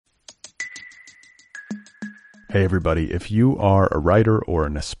Hey everybody, if you are a writer or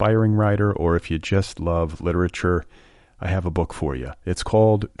an aspiring writer, or if you just love literature, I have a book for you. It's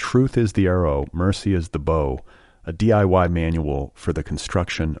called Truth is the Arrow, Mercy is the Bow, a DIY manual for the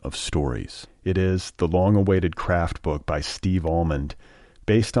construction of stories. It is the long-awaited craft book by Steve Almond,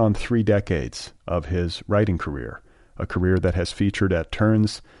 based on 3 decades of his writing career, a career that has featured at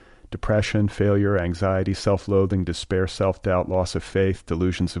turns depression, failure, anxiety, self-loathing, despair, self-doubt, loss of faith,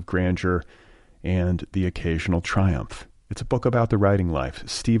 delusions of grandeur, and the occasional triumph. It's a book about the writing life.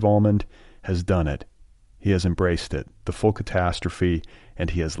 Steve Almond has done it. He has embraced it, the full catastrophe, and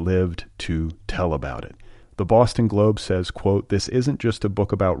he has lived to tell about it. The Boston Globe says, quote, "This isn't just a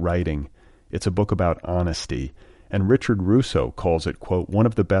book about writing, it's a book about honesty." And Richard Russo calls it, quote, "one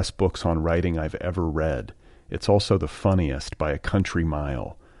of the best books on writing I've ever read. It's also the funniest by a country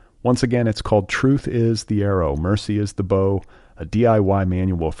mile." Once again, it's called Truth is the Arrow, Mercy is the Bow, a DIY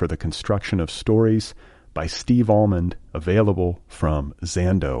manual for the construction of stories by Steve Almond, available from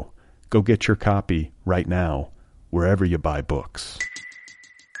Zando. Go get your copy right now, wherever you buy books.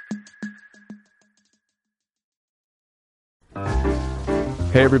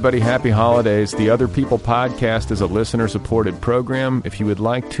 Hey everybody, happy holidays. The Other People Podcast is a listener-supported program. If you would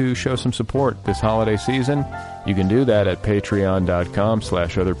like to show some support this holiday season, you can do that at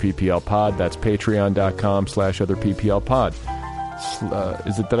patreon.com/otherpplpod. That's patreon.com/otherpplpod.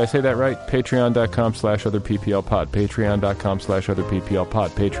 Did I say that right? Patreon.com/otherpplpod. Patreon.com/otherpplpod.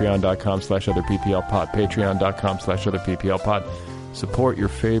 Patreon.com/otherpplpod. Patreon.com/otherpplpod. Support your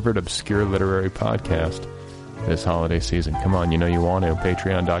favorite obscure literary podcast this holiday season. Come on, you know you want to.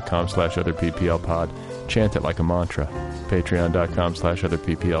 Patreon.com/otherpplpod. Chant it like a mantra.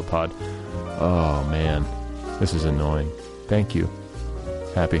 Patreon.com/otherpplpod. Oh man, this is annoying. Thank you.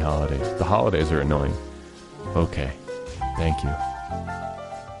 Happy holidays. The holidays are annoying. Okay. Thank you.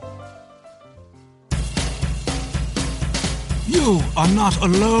 You are not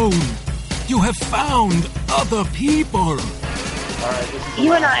alone. You have found other people.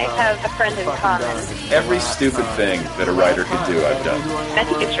 You and I have a friend in common. Every stupid thing that a writer could do, I've done. I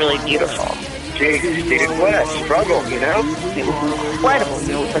think it's really beautiful. Jake did what a struggle, you know? It was incredible.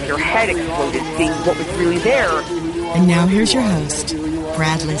 You know, it's like your head exploded seeing what was really there. And now here's your host,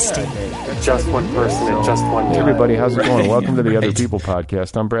 Brad Listy. Just one person and just one Hey everybody, how's it going? Welcome to the Other People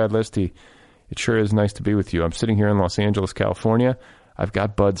Podcast. I'm Brad Listy. It sure is nice to be with you. I'm sitting here in Los Angeles, California. I've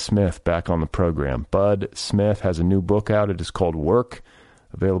got Bud Smith back on the program. Bud Smith has a new book out. It is called Work,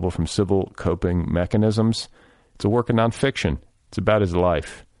 available from Civil Coping Mechanisms. It's a work of nonfiction. It's about his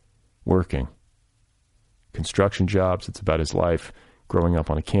life, working. Construction jobs. It's about his life growing up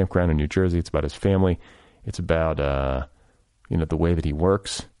on a campground in New Jersey. It's about his family. It's about the way that he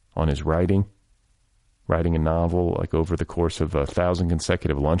works on his writing a novel like over the course of 1,000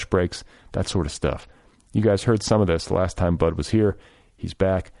 consecutive lunch breaks, that sort of stuff. You guys heard some of this the last time Bud was here. He's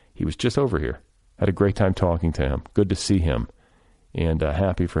back. He was just over here. Had a great time talking to him. Good to see him, and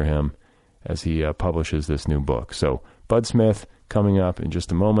happy for him as he publishes this new book. So Bud Smith coming up in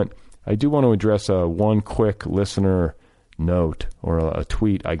just a moment. I do want to address one quick listener note or a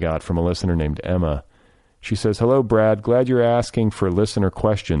tweet I got from a listener named Emma. She says, "Hello, Brad. Glad you're asking for listener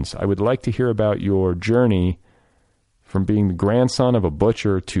questions. I would like to hear about your journey from being the grandson of a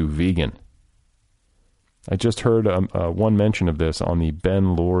butcher to vegan. I just heard one mention of this on the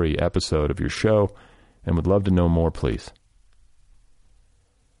Ben Laurie episode of your show and would love to know more, please."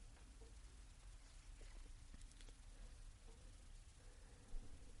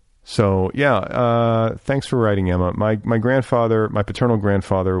 So, thanks for writing, Emma. My paternal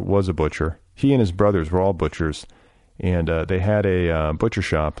grandfather was a butcher. He and his brothers were all butchers, and they had a butcher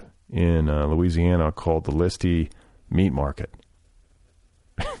shop in Louisiana called the Listy Meat Market,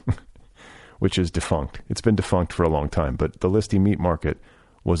 which is defunct. It's been defunct for a long time, but the Listy Meat Market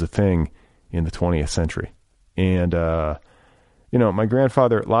was a thing in the 20th century. And, my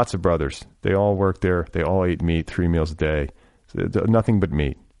grandfather, lots of brothers, they all worked there. They all ate meat 3 meals a day, nothing but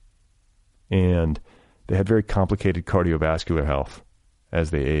meat. And they had very complicated cardiovascular health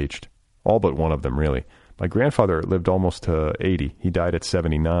as they aged. All but one of them, really. My grandfather lived almost to 80. He died at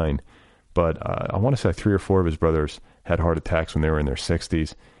 79. But I want to say 3 or 4 of his brothers had heart attacks when they were in their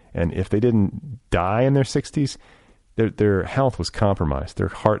 60s. And if they didn't die in their 60s, their health was compromised. Their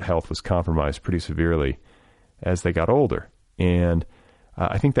heart health was compromised pretty severely as they got older. And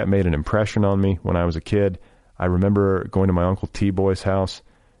I think that made an impression on me when I was a kid. I remember going to my Uncle T-Boy's house,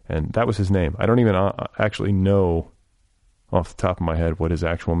 and that was his name. I don't even actually know off the top of my head what his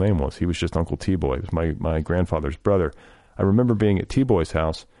actual name was. He was just Uncle T-Boy. It was my grandfather's brother. I remember being at T-Boy's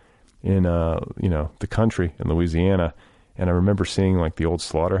house in the country in Louisiana, and I remember seeing like the old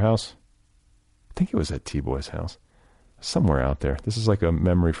slaughterhouse. I think it was at T-Boy's house, somewhere out there. This is like a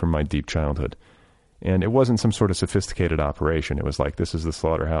memory from my deep childhood. And it wasn't some sort of sophisticated operation. It was like, this is the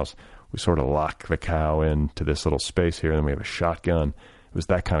slaughterhouse. We sort of lock the cow into this little space here, and then we have a shotgun. It was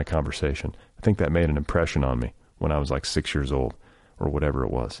that kind of conversation. I think that made an impression on me when I was like 6 years old or whatever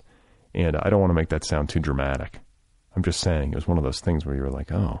it was. And I don't want to make that sound too dramatic. I'm just saying it was one of those things where you were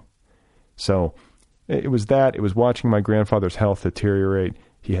like, oh. So it was that. It was watching my grandfather's health deteriorate.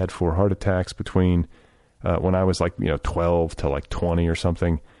 He had 4 heart attacks between when I was like, 12 to like 20 or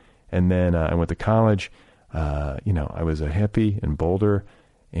something. And then I went to college. I was a hippie in Boulder,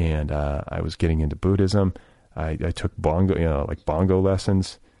 and I was getting into Buddhism. I took bongo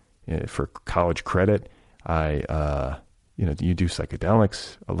lessons for college credit. You do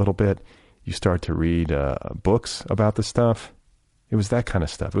psychedelics a little bit. You start to read books about the stuff. It was that kind of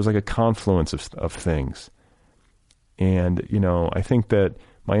stuff. It was like a confluence of things. And, I think that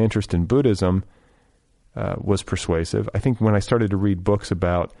my interest in Buddhism was persuasive. I think when I started to read books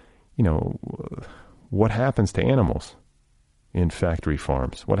about, what happens to animals in factory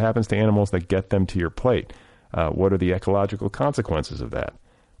farms? What happens to animals that get them to your plate? What are the ecological consequences of that?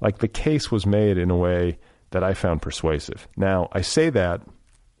 Like, the case was made in a way that I found persuasive. Now, I say that,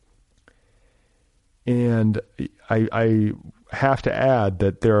 and I have to add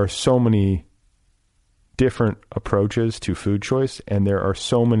that there are so many different approaches to food choice, and there are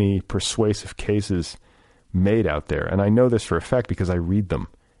so many persuasive cases made out there. And I know this for a fact because I read them,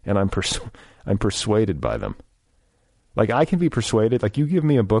 and I'm persuaded by them. Like, I can be persuaded. Like, you give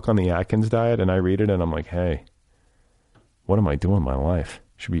me a book on the Atkins diet, and I read it, and I'm like, hey, what am I doing in my life?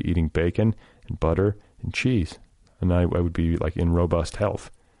 I should be eating bacon and butter and cheese, and I would be like in robust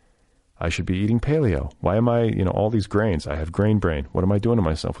health. I should be eating paleo. Why am I, all these grains? I have grain brain. What am I doing to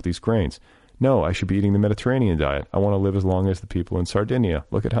myself with these grains? No, I should be eating the Mediterranean diet. I want to live as long as the people in Sardinia.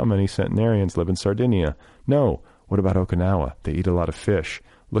 Look at how many centenarians live in Sardinia. No, what about Okinawa? They eat a lot of fish.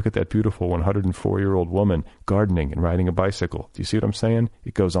 Look at that beautiful 104-year-old woman gardening and riding a bicycle. Do you see what I'm saying?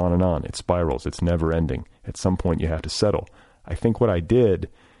 It goes on and on. It spirals. It's never ending. At some point, you have to settle. I think what I did,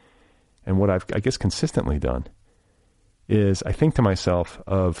 and what I've, I guess, consistently done, is I think to myself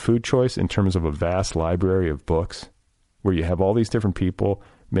of food choice in terms of a vast library of books where you have all these different people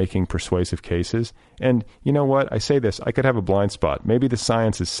making persuasive cases. And you know what? I say this, I could have a blind spot. Maybe the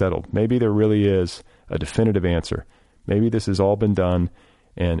science is settled. Maybe there really is a definitive answer. Maybe this has all been done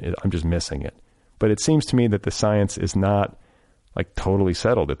and I'm just missing it. But it seems to me that the science is not like totally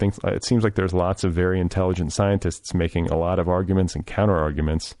settled. It seems like there's lots of very intelligent scientists making a lot of arguments and counter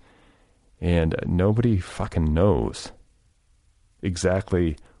arguments, and nobody fucking knows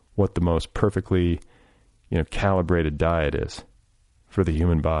exactly what the most perfectly, calibrated diet is for the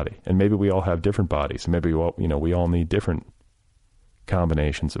human body. And maybe we all have different bodies. Maybe we all need different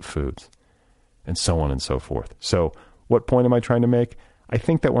combinations of foods, and so on and so forth. So what point am I trying to make? I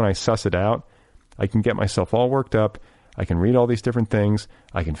think that when I suss it out, I can get myself all worked up. I can read all these different things.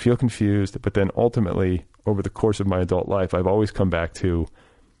 I can feel confused. But then ultimately, over the course of my adult life, I've always come back to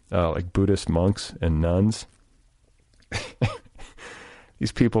like Buddhist monks and nuns.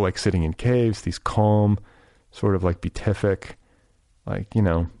 These people like sitting in caves, these calm, sort of like beatific, like,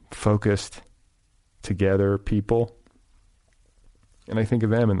 focused together people. And I think of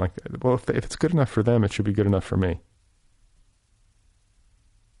them and like, well, if it's good enough for them, it should be good enough for me.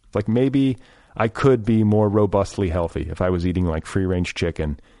 Like, maybe I could be more robustly healthy if I was eating like free-range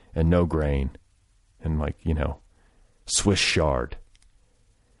chicken and no grain and like, Swiss chard.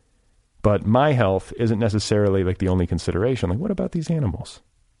 But my health isn't necessarily like the only consideration. Like, what about these animals?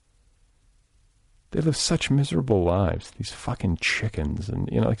 They live such miserable lives, these fucking chickens, and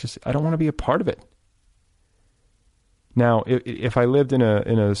I don't want to be a part of it. Now, if I lived in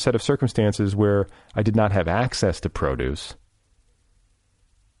a set of circumstances where I did not have access to produce,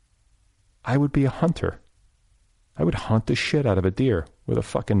 I would be a hunter. I would hunt the shit out of a deer with a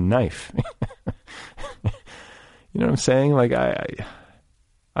fucking knife. You know what I'm saying? Like, I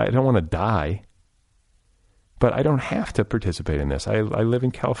don't want to die, but I don't have to participate in this. I live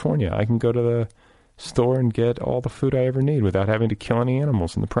in California. I can go to the store and get all the food I ever need without having to kill any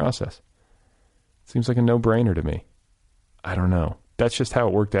animals in the process. Seems like a no-brainer to me. I don't know. That's just how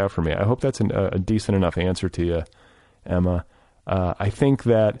it worked out for me. I hope that's a decent enough answer to you, Emma. I think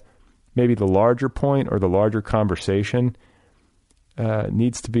that maybe the larger point or the larger conversation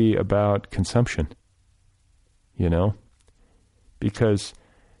needs to be about consumption, because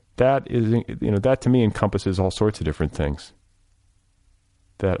that is, that to me encompasses all sorts of different things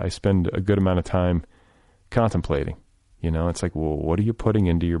that I spend a good amount of time contemplating. It's like, well, what are you putting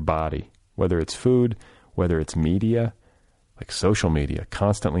into your body? Whether it's food, whether it's media, like social media,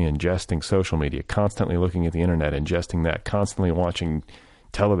 constantly ingesting social media, constantly looking at the internet, ingesting that, constantly watching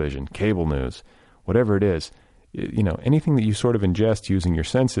television, cable news, whatever it is, you know, anything that you sort of ingest using your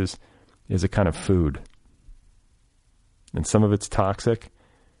senses is a kind of food. And some of it's toxic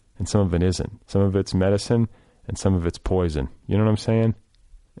and some of it isn't. Some of it's medicine and some of it's poison. You know what I'm saying?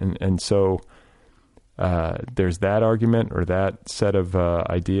 And so there's that argument or that set of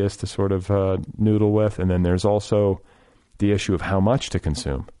ideas to sort of noodle with. And then there's also the issue of how much to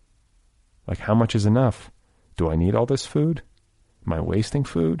consume. Like, how much is enough? Do I need all this food? Am I wasting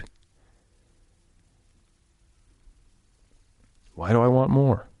food? Why do I want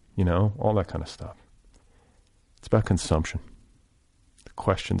more? You know, all that kind of stuff. It's about consumption. The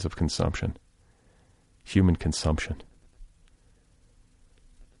questions of consumption. Human consumption.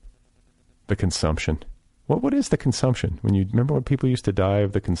 The consumption. What is the consumption? When you remember when people used to die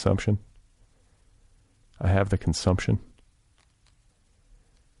of the consumption? I have the consumption.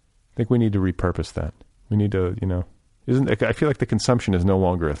 I think we need to repurpose that. We need to, you know, I feel like the consumption is no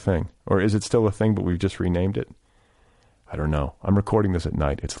longer a thing. Or is it still a thing, but we've just renamed it? I don't know. I'm recording this at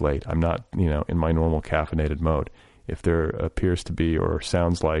night. It's late. I'm not, you know, in my normal caffeinated mode. If there appears to be or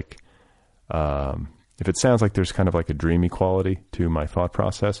sounds like, if it sounds like there's kind of like a dreamy quality to my thought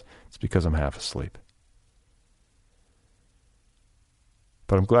process, it's because I'm half asleep.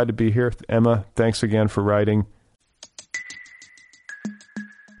 But I'm glad to be here. Emma, thanks again for writing.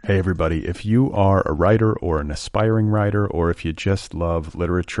 Hey everybody, if you are a writer or an aspiring writer, or if you just love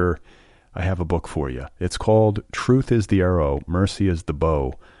literature, I have a book for you. It's called Truth is the Arrow, Mercy is the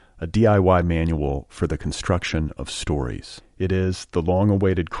Bow, a DIY manual for the construction of stories. It is the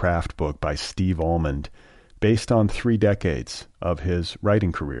long-awaited craft book by Steve Almond, based on 3 decades of his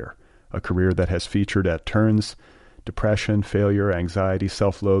writing career, a career that has featured at turns depression, failure, anxiety,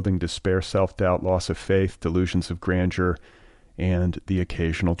 self-loathing, despair, self-doubt, loss of faith, delusions of grandeur, and the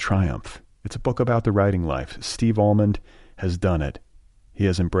occasional triumph. It's a book about the writing life. Steve Almond has done it. He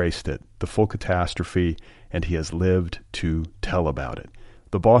has embraced it, the full catastrophe, and he has lived to tell about it.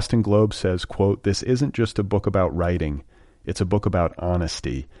 The Boston Globe says, quote, "This isn't just a book about writing, it's a book about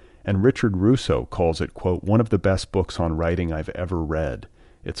honesty." And Richard Russo calls it, quote, "one of the best books on writing I've ever read.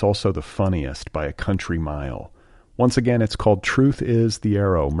 It's also the funniest by a country mile." Once again, it's called Truth is the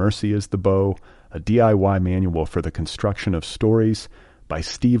Arrow, Mercy is the Bow, a DIY manual for the construction of stories by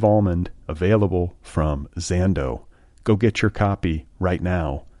Steve Almond, available from Zando. Go get your copy right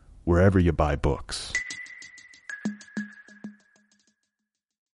now, wherever you buy books.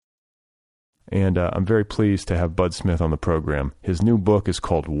 And I'm very pleased to have Bud Smith on the program. His new book is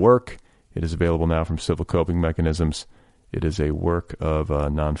called Work. It is available now from Civil Coping Mechanisms. It is a work of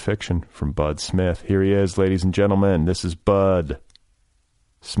nonfiction from Bud Smith. Here he is, ladies and gentlemen. This is Bud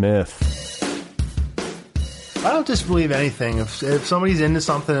Smith. I don't disbelieve anything. If somebody's into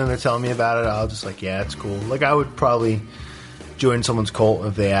something and they're telling me about it, I'll just like, yeah, it's cool. Like, I would probably join someone's cult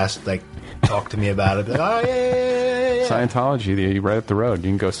if they asked, like, talk to me about it. Like, oh, yeah. Scientology, right up the road.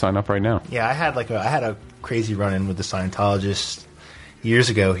 You can go sign up right now. Yeah, I had a crazy run-in with the Scientologist years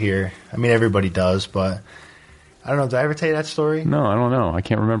ago here. I mean, everybody does, but I don't know. Did I ever tell you that story? No, I don't know. I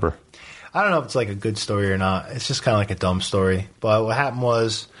can't remember. I don't know if it's like a good story or not. It's just kind of like a dumb story. But what happened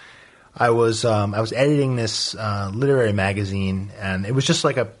was, I was editing this literary magazine, and it was just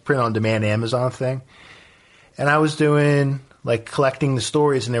like a print-on-demand Amazon thing. And I was doing, like, collecting the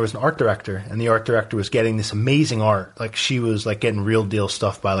stories, and there was an art director, and the art director was getting this amazing art. Like, she was, like, getting real deal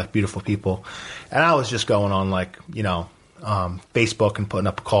stuff by, like, beautiful people. And I was just going on, like, you know, Facebook and putting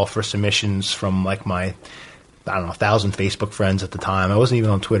up a call for submissions from, like, my, I don't know, 1,000 Facebook friends at the time. I wasn't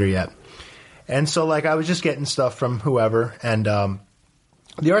even on Twitter yet. And so, like, I was just getting stuff from whoever, and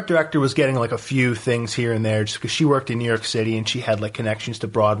the art director was getting, like, a few things here and there just because she worked in New York City and she had, like, connections to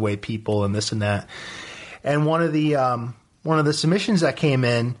Broadway people and this and that. And one of the submissions that came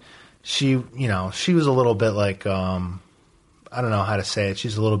in, she was a little bit like, I don't know how to say it.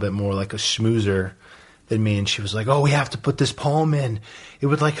 She's a little bit more like a schmoozer than me. And she was like, "Oh, we have to put this poem in. It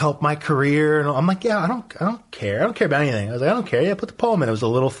would, like, help my career." And I'm like, "Yeah, I don't care. I don't care about anything." I was like, "I don't care. Yeah, put the poem in." It was a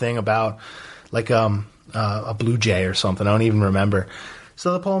little thing about, like, a blue jay or something. I don't even remember.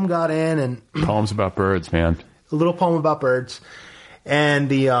 So the poem got in, and poems about birds, man. A little poem about birds,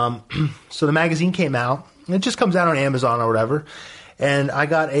 and so the magazine came out. It just comes out on Amazon or whatever, and I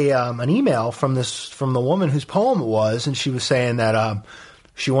got an email from the woman whose poem it was, and she was saying that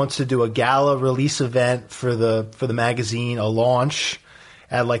she wants to do a gala release event for the magazine, a launch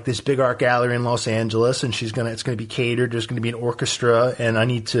at, like, this big art gallery in Los Angeles, and it's gonna be catered. There's gonna be an orchestra, and I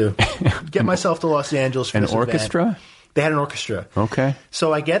need to get myself to Los Angeles for this orchestra. Event. They had an orchestra. Okay.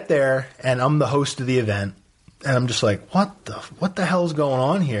 So I get there, and I'm the host of the event. I'm just like, what the hell's going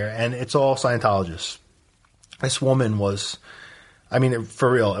on here? And it's all Scientologists. This woman was, I mean,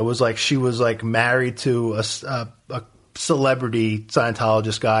 for real, it was like she was like married to a celebrity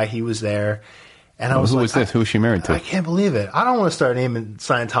Scientologist guy. He was there. And I was who like, was this? Who was she married to? I can't believe it. I don't want to start naming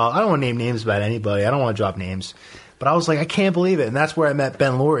Scientology. I don't want to name names about anybody. I don't want to drop names. But I was like, I can't believe it. And that's where I met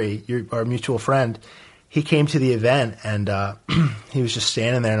Ben Laurie, our mutual friend. He came to the event, and he was just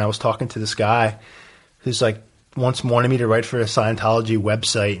standing there, and I was talking to this guy who's like once wanted me to write for a Scientology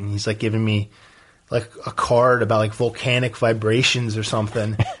website, and he's like giving me like a card about like volcanic vibrations or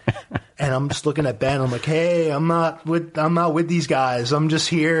something. And I'm just looking at Ben. I'm like, hey, I'm not with these guys. I'm just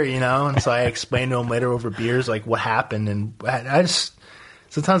here, you know. And so I explained to him later over beers like what happened, and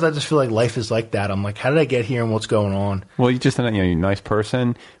sometimes I just feel like life is like that. I'm like, how did I get here and what's going on? Well, you're a nice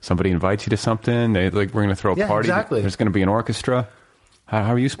person. Somebody invites you to something. They like, we're going to throw a party. Exactly. There's going to be an orchestra.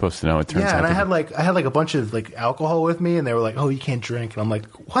 How are you supposed to know? It turns out. Yeah, and I had like a bunch of like alcohol with me, and they were like, "Oh, you can't drink." And I'm like,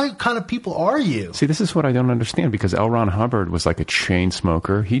 "What kind of people are you?" See, this is what I don't understand, because L. Ron Hubbard was like a chain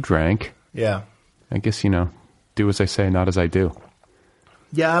smoker. He drank. Yeah. I guess, do as I say, not as I do.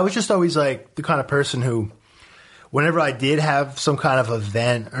 Yeah, I was just always like the kind of person who, whenever I did have some kind of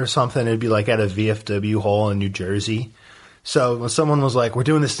event or something, it'd be like at a VFW hall in New Jersey. So when someone was like, we're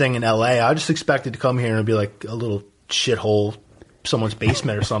doing this thing in LA, I just expected to come here and it'd be like a little shithole, someone's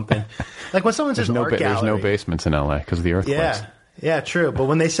basement or something. Like when someone says art gallery. There's no basements in LA because of the earthquakes. Yeah, true. But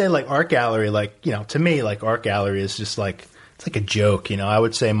when they say like art gallery, like, to me, like art gallery is just like, it's like a joke. I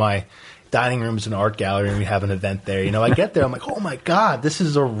would say my dining room is an art gallery and we have an event there. I get there, I'm like, oh my God, this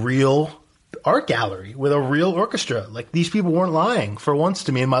is a real art gallery with a real orchestra. Like these people weren't lying for once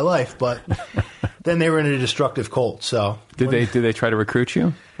to me in my life, but then they were in a destructive cult. So did they try to recruit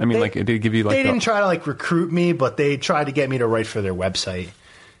you? I mean, did they give you like? They didn't try to like recruit me, but they tried to get me to write for their website.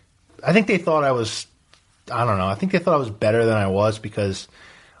 I think they thought I was, I don't know. I think they thought I was better than I was because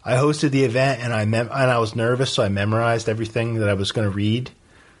I hosted the event and I was nervous, so I memorized everything that I was going to read.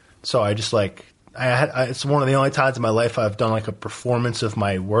 So I just like. It's one of the only times in my life I've done like a performance of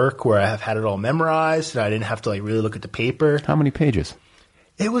my work where I have had it all memorized and I didn't have to like really look at the paper. How many pages?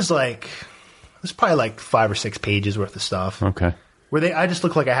 It was probably like 5 or 6 pages worth of stuff. Okay. I just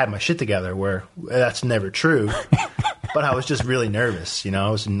looked like I had my shit together, where that's never true. But I was just really nervous, I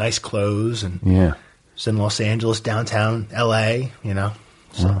was in nice clothes and I was in Los Angeles, downtown LA,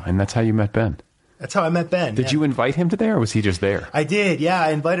 So. Wow. And that's how you met Ben. That's how I met Ben. Did you invite him to there, or was he just there? I did, yeah.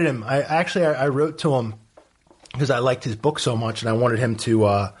 I invited him. I wrote to him because I liked his book so much, and I wanted him to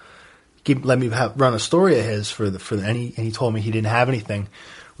let me run a story of his and he told me he didn't have anything,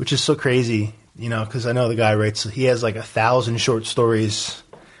 which is so crazy, because I know the guy he has like 1,000 short stories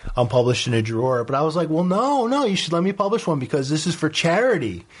unpublished in a drawer. But I was like, well, no, you should let me publish one because this is for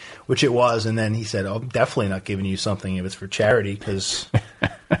charity, which it was. And then he said, oh, I'm definitely not giving you something if it's for charity because...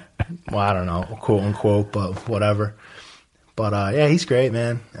 Well, I don't know, quote unquote, but whatever. But yeah, he's great,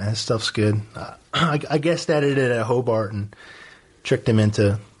 man. His stuff's good. I guest edited at Hobart and tricked him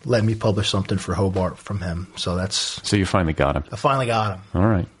into letting me publish something for Hobart from him. So you finally got him. I finally got him. All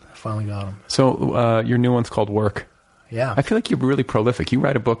right. I finally got him. So your new one's called Work. Yeah. I feel like you're really prolific. You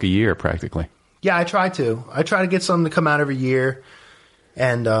write a book a year practically. Yeah, I try to. I try to get something to come out every year,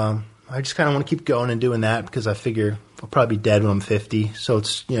 and I just kind of want to keep going and doing that because I figure I'll probably be dead when I'm 50. So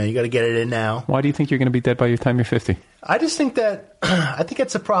it's, you got to get it in now. Why do you think you're going to be dead by the time you're 50? I just think that, I think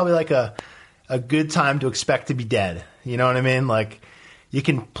it's probably like a good time to expect to be dead. You know what I mean? Like you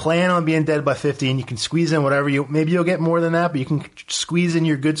can plan on being dead by 50 and you can squeeze in whatever maybe you'll get more than that, but you can squeeze in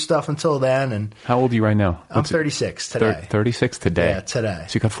your good stuff until then. And how old are you right now? I'm 36 today. 36 today? Yeah, today.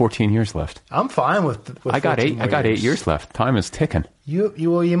 So you got 14 years left. I'm fine with I got 8 years left. Time is ticking.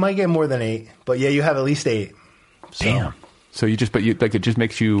 You might get more than 8, but yeah, you have at least 8. So. Damn. So it just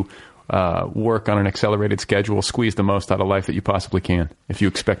makes you work on an accelerated schedule, squeeze the most out of life that you possibly can if you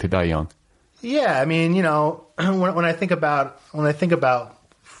expect to die young. Yeah, I mean, when I think about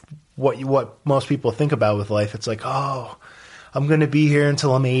what most people think about with life, it's like, oh, I'm going to be here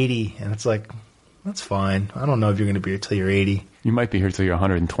until I'm 80, and it's like, that's fine. I don't know if you're going to be here till you're 80. You might be here till you're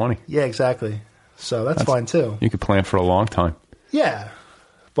 120. Yeah, exactly. So that's fine too. You could plan for a long time. Yeah,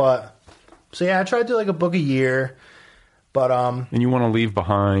 I try to do like a book a year, but and you want to leave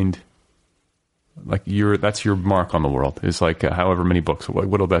behind. Like that's your mark on the world. It's like however many books.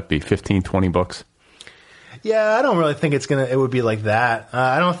 What'll that be? 15, 20 books? Yeah, I don't really think it would be like that.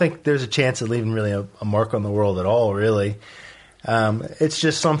 I don't think there's a chance of leaving really a mark on the world at all, really. It's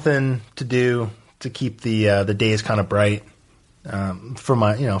just something to do to keep the days kind of bright for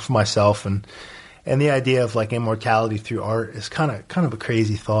myself, and the idea of like immortality through art is kind of a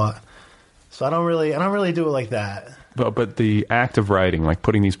crazy thought. So I don't really do it like that. But the act of writing, like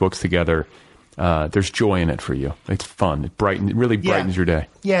putting these books together, there's joy in it for you. It's fun. It really brightens your day.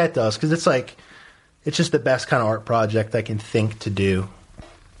 Yeah, it does, because it's just the best kind of art project I can think to do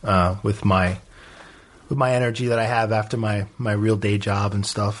with my energy that I have after my real day job and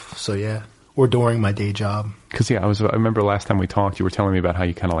stuff. So yeah, or during my day job. Because I remember last time we talked, you were telling me about how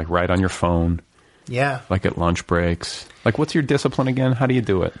you kind of like write on your phone. Yeah. Like at lunch breaks. Like, what's your discipline again? How do you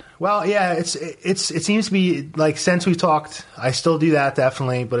do it? Well, yeah, it seems to be like, since we talked, I still do that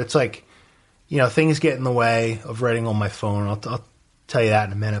definitely, but it's like, things get in the way of writing on my phone. I'll tell you that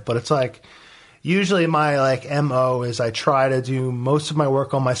in a minute, but it's like, usually my like MO is I try to do most of my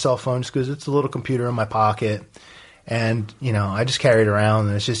work on my cell phone just because it's a little computer in my pocket, and I just carry it around,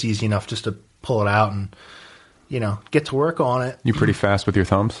 and it's just easy enough just to pull it out and get to work on it. You pretty fast with your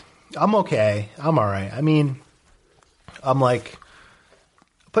thumbs? I'm okay. I'm all right. I mean, I'm like,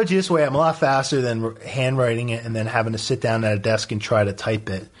 put it this way, I'm a lot faster than handwriting it and then having to sit down at a desk and try to type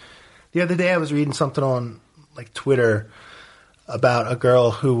it. The other day I was reading something on like Twitter about a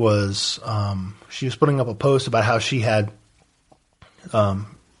girl who was, she was putting up a post about how she had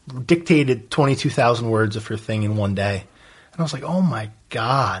dictated 22,000 words of her thing in one day. And I was like, oh my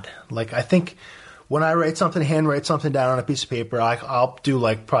God. Like, I think when I handwrite something down on a piece of paper, I'll do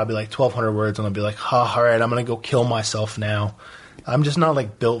like probably like 1,200 words, and I'll be like, all right, I'm going to go kill myself now. I'm just not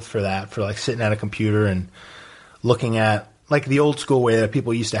like built for that, for like sitting at a computer and looking at like the old school way that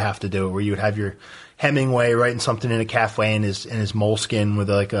people used to have to do it, where you would have your Hemingway writing something in a cafe in his moleskin with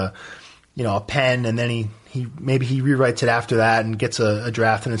like a pen, and then he rewrites it after that and gets a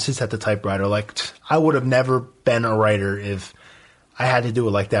draft and it sits at the typewriter. Like, I would have never been a writer if I had to do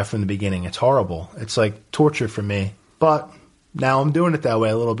it like that from the beginning. It's horrible. It's like torture for me. But now I'm doing it that way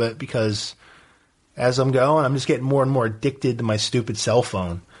a little bit, because as I'm going, I'm just getting more and more addicted to my stupid cell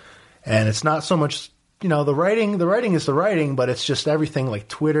phone. And it's not so much, the writing is the writing, but it's just everything like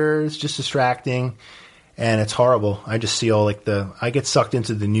Twitter is just distracting, and it's horrible. I just see all like I get sucked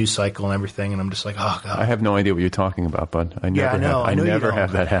into the news cycle and everything, and I'm just like, oh God. I have no idea what you're talking about, bud. I never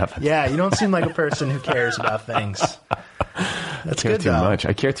have that happen. Yeah, you don't seem like a person who cares about things. That's good, though.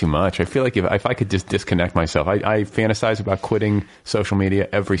 I care too much. I feel like if I could just disconnect myself, I fantasize about quitting social media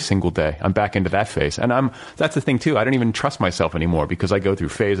every single day. I'm back into that phase. And that's the thing, too. I don't even trust myself anymore, because I go through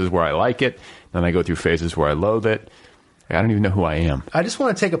phases where I like it, then I go through phases where I loathe it. I don't even know who I am. I just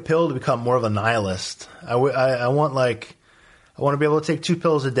want to take a pill to become more of a nihilist. I want to be able to take 2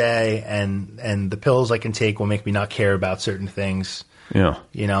 pills a day, and the pills I can take will make me not care about certain things. Yeah.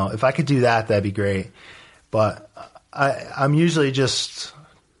 If I could do that, that'd be great. But I'm usually just,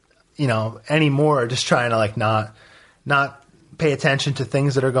 anymore just trying to like not pay attention to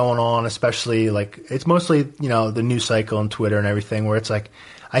things that are going on, especially like it's mostly, the news cycle and Twitter and everything, where it's like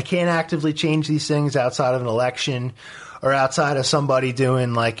I can't actively change these things outside of an election or outside of somebody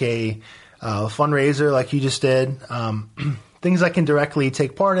doing like a fundraiser like you just did. Things I can directly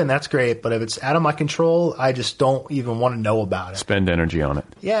take part in, that's great. But if it's out of my control, I just don't even want to know about it. Spend energy on it.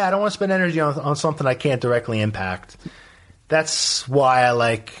 Yeah, I don't want to spend energy on something I can't directly impact. That's why I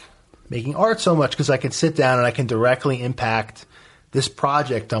like making art so much, because I can sit down and I can directly impact this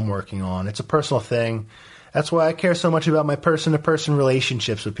project I'm working on. It's a personal thing. That's why I care so much about my person-to-person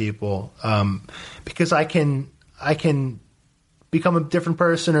relationships with people, because I can become a different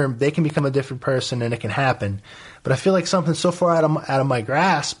person, or they can become a different person, and it can happen. But I feel like something's so far out of my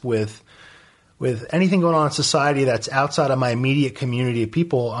grasp with anything going on in society that's outside of my immediate community of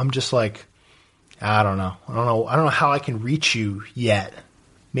people. I'm just like, I don't know how I can reach you yet.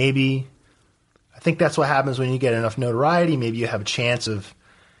 Maybe I think that's what happens when you get enough notoriety. Maybe you have a chance of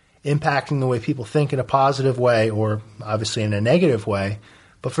impacting the way people think in a positive way, or obviously in a negative way.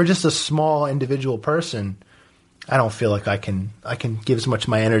 But for just a small individual person, I don't feel like I can give as much of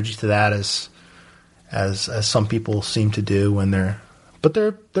my energy to that as some people seem to do when they're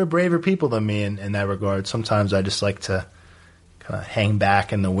braver people than me in that regard. Sometimes I just like to kind of hang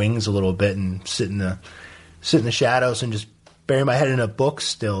back in the wings a little bit and sit in the shadows and just bury my head in a book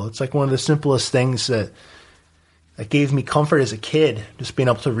still. It's like one of the simplest things that gave me comfort as a kid, just being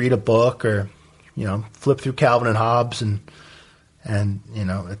able to read a book or, flip through Calvin and Hobbes, and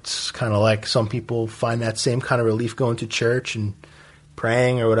it's kind of like some people find that same kind of relief going to church and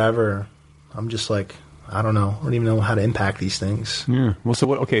praying or whatever. I'm just like, I don't know. I don't even know how to impact these things. Yeah. Well, so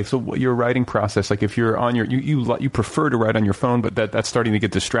what your writing process, like if you're on you prefer to write on your phone, but that's starting to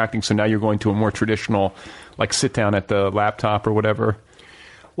get distracting. So now you're going to a more traditional, like sit down at the laptop or whatever.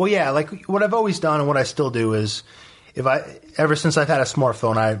 Well, yeah, like what I've always done and what I still do is ever since I've had a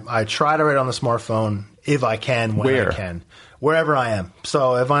smartphone, I try to write on the smartphone if I can, when I can, wherever I am.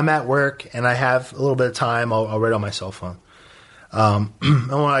 So if I'm at work and I have a little bit of time, I'll write on my cell phone. And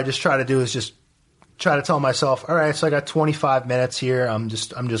what I just try to do is just try to tell myself, all right, so I got 25 minutes here. I'm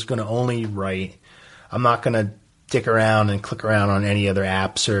just going to only write. I'm not going to dick around and click around on any other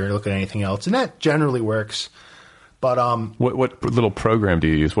apps or look at anything else. And that generally works. But what little program do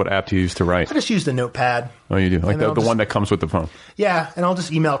you use? What app do you use to write? I just use the Notepad. Oh, you do? Like the one that comes with the phone? Yeah, and I'll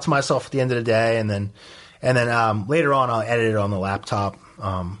just email it to myself at the end of the day, and then later on I'll edit it on the laptop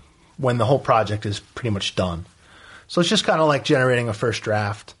when the whole project is pretty much done. So it's just kind of like generating a first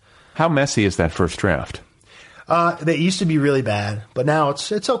draft. How messy is that first draft? They used to be really bad, but now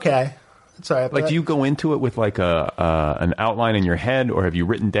it's okay. It's all right. Like, do you go into it with like an outline in your head, or have you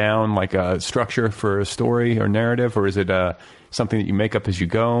written down like a structure for a story or narrative, or is it something that you make up as you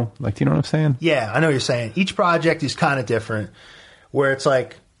go? Like, do you know what I'm saying? Yeah, I know what you're saying. Each project is kind of different, where it's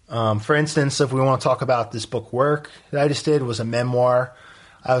like, for instance, if we want to talk about this book Work that I just did, was a memoir.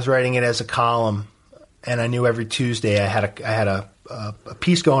 I was writing it as a column, and I knew every Tuesday I had a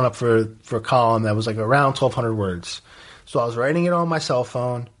piece going up for a column that was like around 1,200 words. So I was writing it on my cell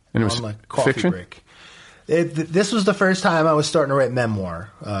phone. And it was like coffee fiction? break. This was the first time I was starting to write memoir,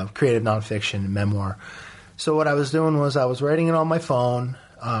 creative nonfiction memoir. So what I was doing was I was writing it on my phone,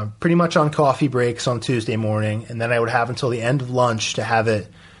 pretty much on coffee breaks on Tuesday morning, and then I would have until the end of lunch to have it,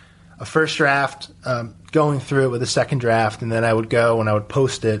 a first draft, going through it with a second draft, and then I would go and I would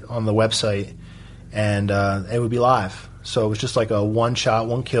post it on the website, and it would be live. So it was just like a one shot,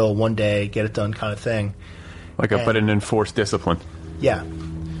 one kill, one day, get it done kind of thing. But an enforced discipline. Yeah.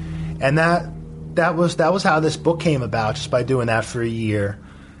 And that was how this book came about, just by doing that for a year.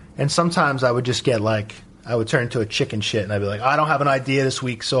 And sometimes I would just get I would turn into a chicken shit, and I'd be like, I don't have an idea this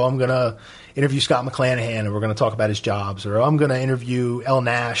week, so I'm going to interview Scott McClanahan, and we're going to talk about his jobs. Or I'm going to interview Elle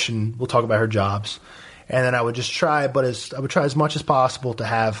Nash, and we'll talk about her jobs. And then I would just try, I would try as much as possible to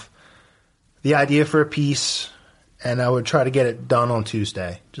have the idea for a piece, and I would try to get it done on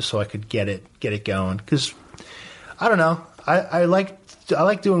Tuesday, just so I could get it going. Because, I don't know, I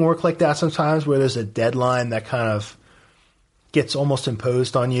like doing work like that sometimes, where there's a deadline that kind of gets almost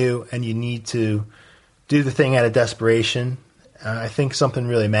imposed on you, and you need to do the thing out of desperation. I think something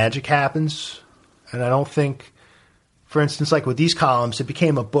really magic happens, and I don't think, for instance, like with these columns, it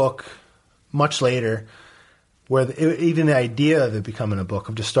became a book much later, where even the idea of it becoming a book,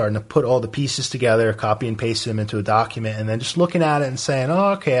 of just starting to put all the pieces together, copy and paste them into a document, and then just looking at it and saying,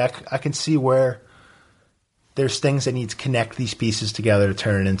 oh, okay, I can see where there's things that need to connect these pieces together to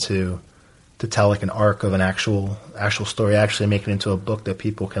turn it into, to tell like an arc of an actual story, actually make it into a book that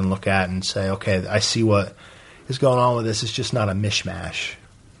people can look at and say, okay, I see what is going on with this. It's just not a mishmash,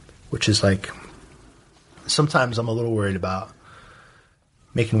 which is like, sometimes I'm a little worried about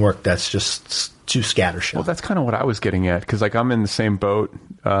making work that's just too scattershot. Well, that's kind of what I was getting at, because like I'm in the same boat.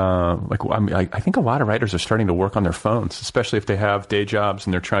 I think a lot of writers are starting to work on their phones, especially if they have day jobs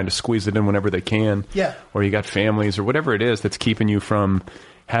and they're trying to squeeze it in whenever they can. Yeah. Or you got families or whatever it is that's keeping you from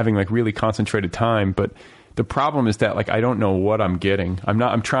having like really concentrated time. But the problem is that like I don't know what I'm getting.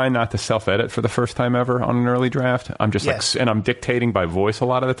 I'm trying not to self-edit for the first time ever on an early draft. I'm just and I'm dictating by voice a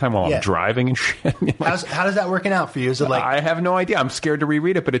lot of the time while I'm driving and shit. How does that working out for you? Is it like, I have no idea. I'm scared to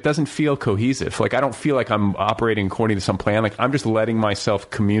reread it, but it doesn't feel cohesive. Like I don't feel like I'm operating according to some plan. Like I'm just letting myself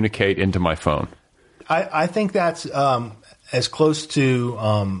communicate into my phone. I think that's as close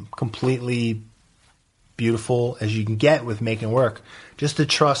to completely beautiful as you can get with making work. Just to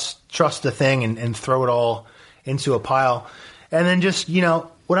trust the thing and throw it all into a pile. And then just,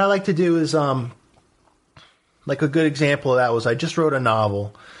 what I like to do is, like a good example of that was I just wrote a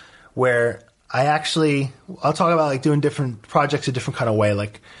novel where I'll talk about like doing different projects a different kind of way.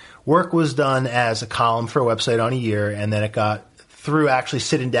 Like Work was done as a column for a website on a year, and then it got through actually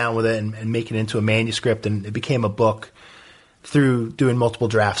sitting down with it and making it into a manuscript, and it became a book through doing multiple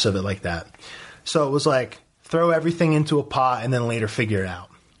drafts of it like that. So it was like, throw everything into a pot and then later figure it out,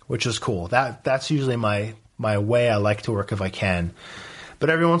 which is cool. That's usually my way I like to work if I can. But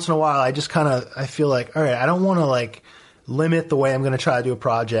every once in a while, I just I feel like, all right, I don't want to like limit the way I'm going to try to do a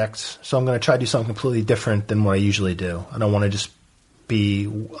project, so I'm going to try to do something completely different than what I usually do. I don't want to just be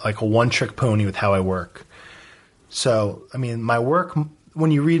like a one-trick pony with how I work. So, I mean, my work,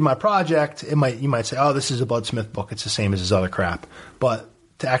 when you read my project, you might say, oh, this is a Bud Smith book. It's the same as his other crap. But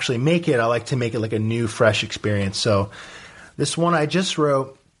to actually make it, I like to make it like a new, fresh experience. So this one I just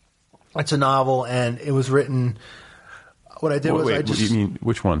wrote, it's a novel, and it was written. What I did was what do you mean?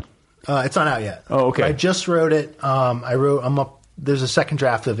 Which one? It's not out yet. Oh, okay. I just wrote it. There's a second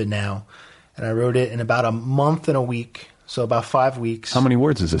draft of it now, and I wrote it in about a month and a week, so about 5 weeks. How many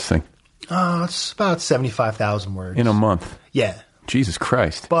words is this thing? It's about 75,000 words. In a month? Yeah. Jesus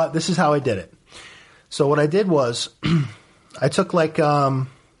Christ. But this is how I did it. So what I did was I took about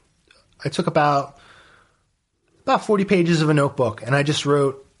 40 pages of a notebook, and I just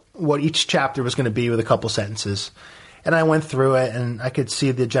wrote what each chapter was going to be with a couple sentences. And I went through it, and I could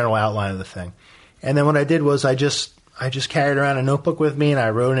see the general outline of the thing. And then what I did was I just carried around a notebook with me, and I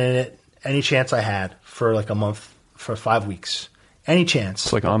wrote in it any chance I had for like a month, for 5 weeks. Any chance.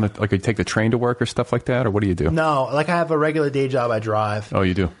 It's like you take the train to work or stuff like that, or what do you do? No, like I have a regular day job. I drive. Oh,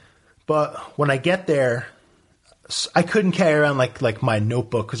 you do? But when I get there, I couldn't carry around like my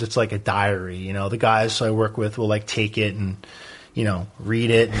notebook because it's like a diary. You know, the guys I work with will like take it and, you know, read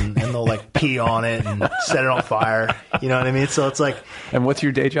it and they'll like pee on it and set it on fire. You know what I mean? So it's like. And what's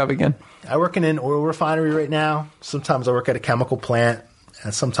your day job again? I work in an oil refinery right now. Sometimes I work at a chemical plant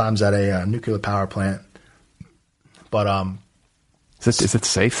and sometimes at a nuclear power plant. But is it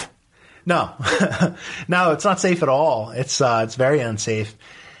safe? No, no, it's not safe at all. It's very unsafe.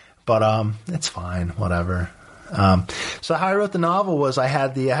 But it's fine, whatever. So how I wrote the novel was I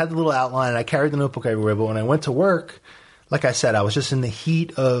had the little outline and I carried the notebook everywhere. But when I went to work, like I said, I was just in the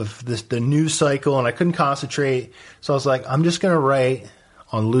heat of the news cycle and I couldn't concentrate. So I was like, I'm just going to write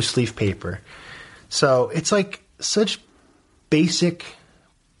on loose leaf paper. So it's like such basic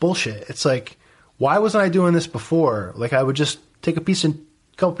bullshit. It's like, why wasn't I doing this before? Like I would just take a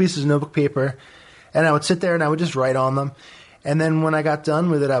couple pieces of notebook paper and I would sit there and I would just write on them. And then when I got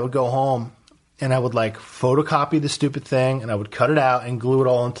done with it, I would go home and I would like photocopy the stupid thing and I would cut it out and glue it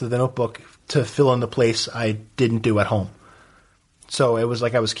all into the notebook to fill in the place I didn't do at home. So it was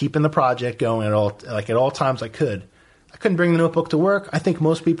like I was keeping the project going at all times I could. I couldn't bring the notebook to work. I think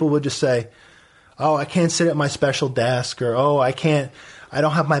most people would just say, oh, I can't sit at my special desk, or oh, I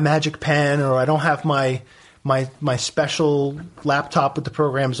don't have my magic pen, or I don't have my special laptop with the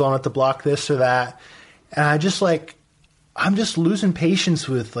programs on it to block this or that. And I'm just losing patience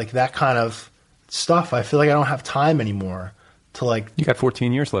with like that kind of stuff. I feel like I don't have time anymore to like. You got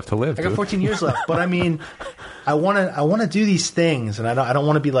 14 years left to live. I got 14 years left, but I mean, I want to do these things, and I don't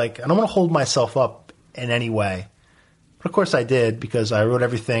want to be like, I don't want to hold myself up in any way. But of course I did, because I wrote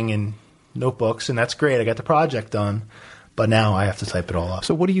everything in notebooks, and that's great. I got the project done, but now I have to type it all up.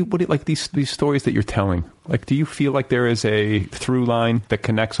 So what do you like these stories that you're telling? Like, do you feel like there is a through line that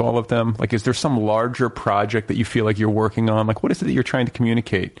connects all of them? Like, is there some larger project that you feel like you're working on? Like, what is it that you're trying to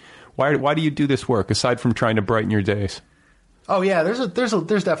communicate? Why do you do this work aside from trying to brighten your days? Oh yeah, there's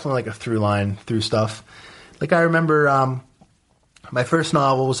definitely like a through line through stuff. Like I remember my first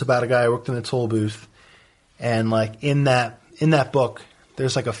novel was about a guy who worked in a toll booth, and like in that book,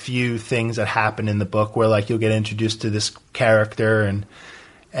 there's like a few things that happen in the book where like you'll get introduced to this character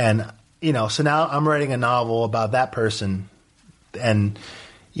and you know, so now I'm writing a novel about that person, and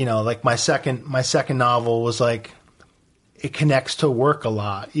you know, like my second novel was like, it connects to work a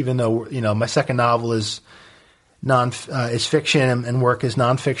lot, even though, you know, my second novel is fiction and work is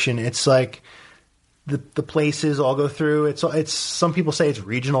nonfiction. It's like the places all go through. It's some people say it's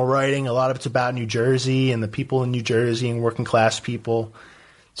regional writing. A lot of it's about New Jersey and the people in New Jersey and working class people.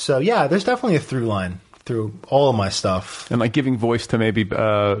 So yeah, there's definitely a through line through all of my stuff. And like giving voice to maybe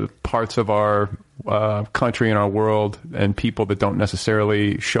parts of our country and our world and people that don't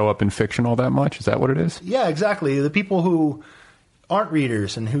necessarily show up in fiction all that much. Is that what it is? Yeah, exactly. The people who aren't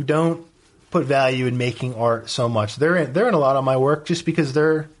readers and who don't put value in making art so much, they're in a lot of my work just because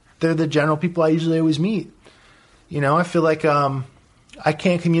they're the general people I usually always meet. You know, I feel like I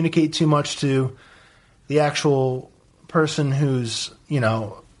can't communicate too much to the actual person who's, you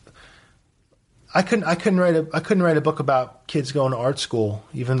know, I couldn't write a book about kids going to art school,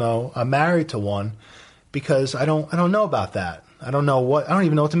 even though I'm married to one, because I don't know about that. I don't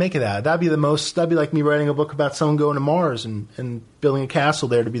even know what to make of that. That'd be like me writing a book about someone going to Mars and building a castle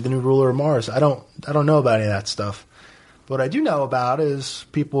there to be the new ruler of Mars. I don't know about any of that stuff. What I do know about is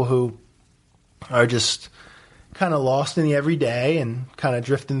people who are just kind of lost in the everyday and kind of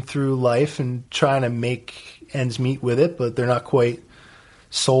drifting through life and trying to make ends meet with it, but they're not quite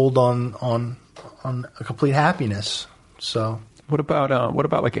sold on a complete happiness. So what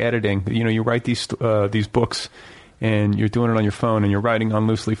about like editing? You know, you write these books and you're doing it on your phone and you're writing on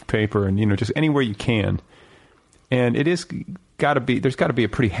loose leaf paper and, you know, just anywhere you can. And there's got to be a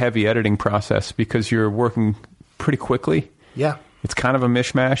pretty heavy editing process because you're working pretty quickly. Yeah. It's kind of a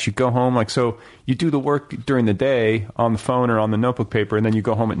mishmash. You go home, like, so you do the work during the day on the phone or on the notebook paper, and then you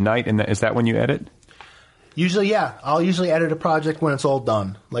go home at night, and is that when you edit? Usually, yeah. I'll usually edit a project when it's all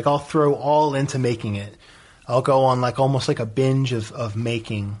done. Like, I'll throw all into making it. I'll go on, like, almost like a binge of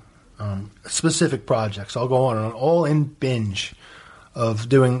making specific projects. I'll go on an all-in binge of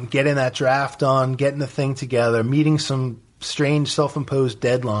getting that draft done, getting the thing together, meeting some strange self-imposed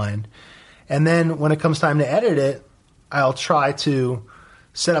deadline. And then when it comes time to edit it, I'll try to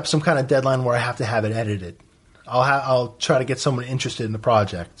set up some kind of deadline where I have to have it edited. I'll try to get someone interested in the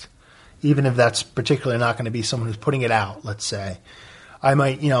project, even if that's particularly not going to be someone who's putting it out, let's say. I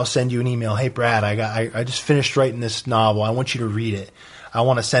might, send you an email. Hey, Brad, I just finished writing this novel. I want you to read it. I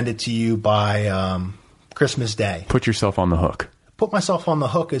want to send it to you by Christmas Day. Put yourself on the hook. Put myself on the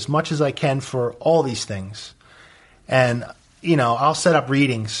hook as much as I can for all these things. And, I'll set up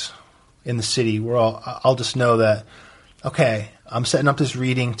readings in the city where I'll just know that, okay, I'm setting up this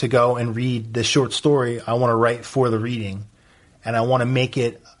reading to go and read this short story I want to write for the reading. And I want to make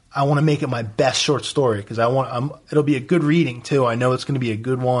it my best short story because it'll be a good reading too. I know it's going to be a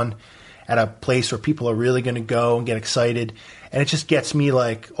good one at a place where people are really going to go and get excited. And it just gets me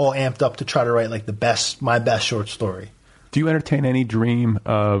like all amped up to try to write like my best short story. Do you entertain any dream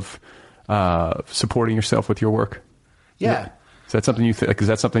of supporting yourself with your work? Yeah. Is that something is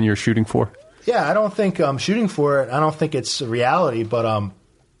that something you're shooting for? Yeah, I don't think I'm shooting for it. I don't think it's a reality, but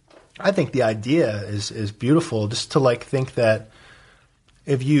I think the idea is beautiful. Just to like think that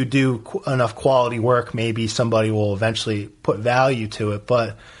if you do enough quality work, maybe somebody will eventually put value to it.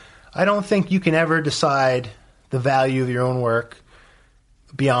 But I don't think you can ever decide the value of your own work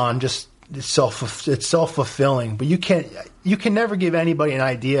beyond just it's self-fulfilling. But you can never give anybody an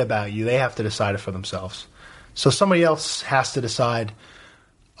idea about you. They have to decide it for themselves. So somebody else has to decide,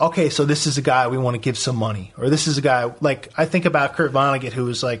 okay, so this is a guy we want to give some money. Or this is a guy, like, I think about Kurt Vonnegut, who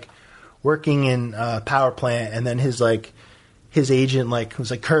was, like, working in a power plant, and then his agent, like,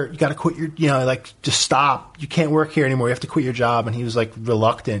 was like, Kurt, you got to quit your, just stop. You can't work here anymore. You have to quit your job. And he was, like,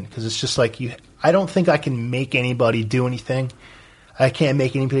 reluctant because it's just like, I don't think I can make anybody do anything. I can't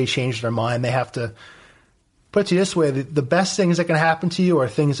make anybody change their mind. They have to put it to you this way. The best things that can happen to you are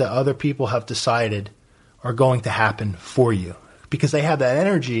things that other people have decided are going to happen for you because they have that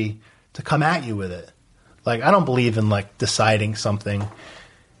energy to come at you with it. Like, I don't believe in, like, deciding something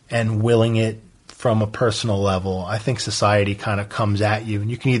and willing it from a personal level. I think society kind of comes at you, and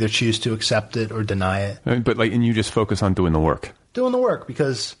you can either choose to accept it or deny it. But and you just focus on doing the work. Doing the work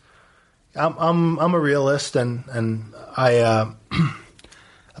because I'm a realist, and I've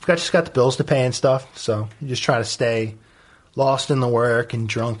just got the bills to pay and stuff. So you just try to stay lost in the work and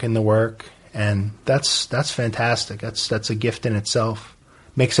drunk in the work, and that's fantastic. That's a gift in itself.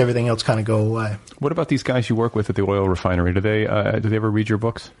 Makes everything else kind of go away. What about these guys you work with at the oil refinery? Do they ever read your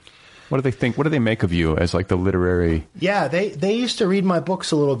books? What do they think? What do they make of you as like the literary? Yeah, they used to read my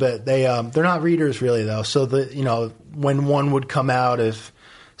books a little bit. They're not readers really though. So when one would come out, if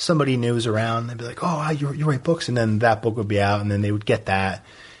somebody new was around, they'd be like, "Oh, you write books," and then that book would be out, and then they would get that,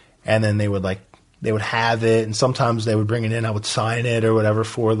 and then they would have it, and sometimes they would bring it in. I would sign it or whatever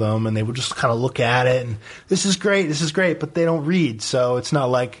for them, and they would just kind of look at it, and this is great, but they don't read, so it's not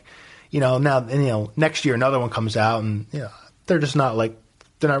like, next year another one comes out, and they're just not like.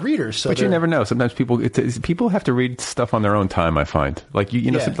 They're not readers. So but you never know. Sometimes people have to read stuff on their own time, I find. Like,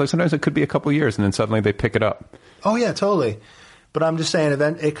 sometimes it could be a couple of years, and then suddenly they pick it up. Oh, yeah, totally. But I'm just saying,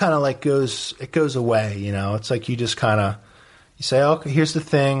 it kind of like goes away, It's like you just kind of, you say, okay, here's the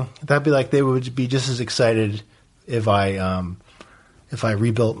thing. That'd be like they would be just as excited if I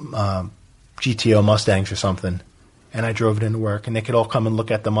rebuilt GTO Mustangs or something, and I drove it into work, and they could all come and look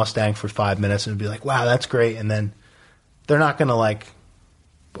at the Mustang for 5 minutes and be like, wow, that's great. And then they're not going to like,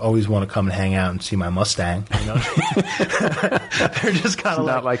 always want to come and hang out and see my Mustang. They're just kind of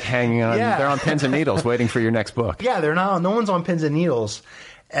not like hanging on. Yeah. They're on pins and needles waiting for your next book. Yeah, they're not. No one's on pins and needles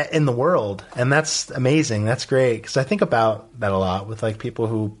in the world, and that's amazing. That's great because I think about that a lot with like people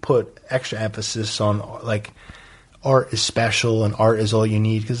who put extra emphasis on like art is special and art is all you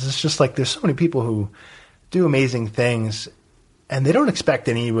need because it's just like there's so many people who do amazing things and they don't expect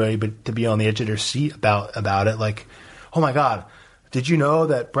anybody but to be on the edge of their seat about it. Like, oh my God. Did you know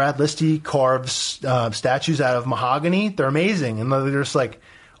that Brad Listy carves statues out of mahogany? They're amazing. And they're just like,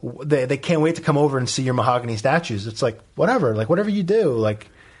 they can't wait to come over and see your mahogany statues. It's like, whatever you do, like,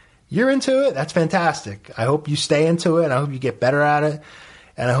 you're into it. That's fantastic. I hope you stay into it. And I hope you get better at it.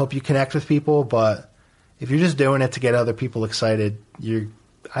 And I hope you connect with people. But if you're just doing it to get other people excited,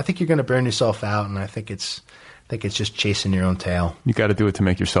 I think you're going to burn yourself out. And I think it's just chasing your own tail. You got to do it to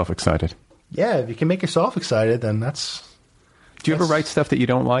make yourself excited. Yeah. If you can make yourself excited, then that's. Do you ever write stuff that you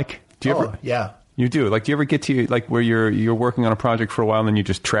don't like? Do you ever? Yeah. You do? Like, do you ever get to, like, where you're working on a project for a while and then you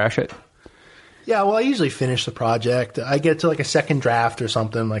just trash it? Yeah, well, I usually finish the project. I get to, like, a second draft or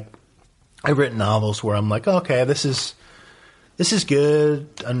something. Like, I've written novels where I'm like, okay, this is this is good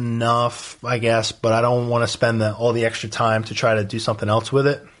enough, I guess, but I don't want to spend all the extra time to try to do something else with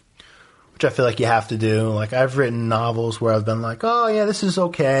it, which I feel like you have to do. Like, I've written novels where I've been like, oh, yeah, this is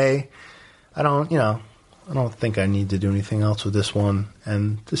okay. I don't think I need to do anything else with this one.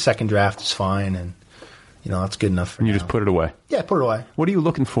 And the second draft is fine, and, that's good enough for And you now. just put it away? Yeah, put it away. What are you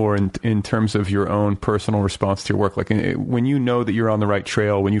looking for in terms of your own personal response to your work? Like, when you know that you're on the right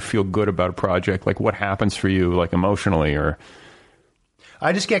trail, when you feel good about a project, like, what happens for you, like, emotionally, or...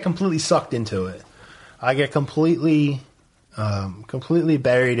 I just get completely sucked into it. I get completely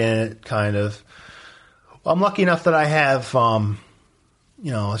buried in it, kind of. I'm lucky enough that I have,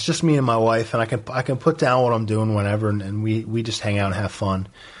 it's just me and my wife, and I can put down what I'm doing whenever, and we just hang out and have fun.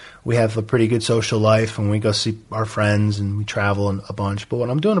 We have a pretty good social life, and we go see our friends, and we travel a bunch. But when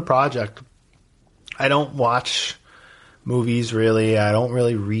I'm doing a project, I don't watch movies, really. I don't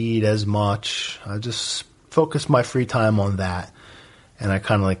really read as much. I just focus my free time on that. And I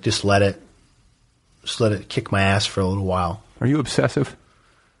kind of like just let it kick my ass for a little while. Are you obsessive?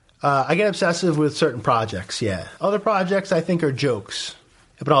 I get obsessive with certain projects, yeah. Other projects I think are jokes,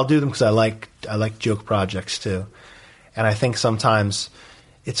 but I'll do them because I like joke projects too. And I think sometimes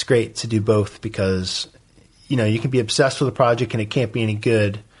it's great to do both because, you can be obsessed with a project and it can't be any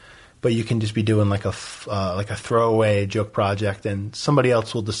good, but you can just be doing like a throwaway joke project, and somebody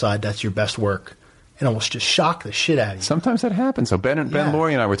else will decide that's your best work. And almost just shock the shit out of you. Sometimes that happens. So Ben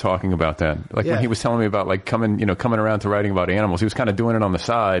Laurie and I were talking about that. Like when he was telling me about like coming around to writing about animals, he was kind of doing it on the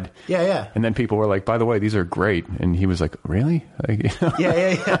side. Yeah. And then people were like, by the way, these are great. And he was like, really? Like,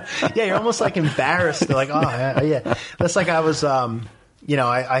 Yeah. You're almost like embarrassed. They're like, oh, yeah. That's like I was,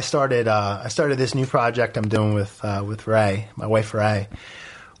 I started this new project I'm doing with Ray, my wife Ray,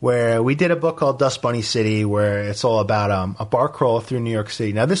 where we did a book called Dust Bunny City, where it's all about a bar crawl through New York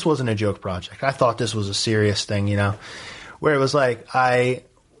City. Now, this wasn't a joke project. I thought this was a serious thing, where it was like I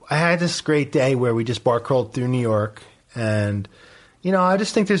had this great day where we just bar crawled through New York, and I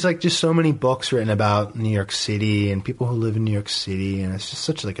just think there's like just so many books written about New York City and people who live in New York City, and it's just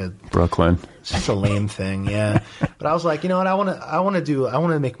such like a Brooklyn, such a lame thing, yeah. But I was like, what I want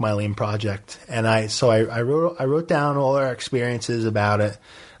to make my lame project, and I wrote down all our experiences about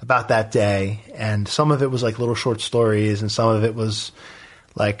that day, and some of it was like little short stories, and some of it was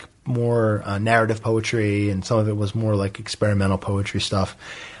like more narrative poetry, and some of it was more like experimental poetry stuff.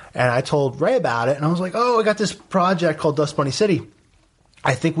 And I told Ray about it, and I was like, oh, I got this project called Dust Bunny City.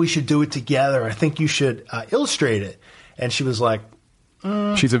 I think we should do it together. I think you should illustrate it. And she was like,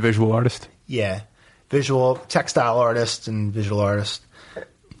 She's a visual artist? Yeah. Visual, textile artist and visual artist.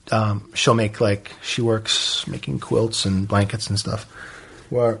 She works making quilts and blankets and stuff.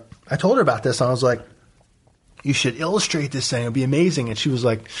 Where I told her about this, and I was like, you should illustrate this thing. It'd be amazing. And she was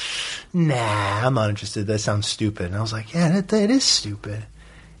like, nah, I'm not interested. That sounds stupid. And I was like, yeah, it is stupid.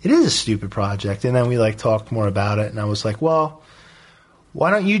 It is a stupid project. And then we like talked more about it. And I was like, well,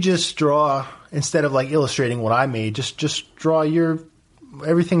 why don't you just draw, instead of like illustrating what I made, just draw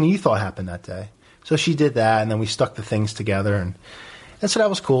everything you thought happened that day. So she did that. And then we stuck the things together, and so that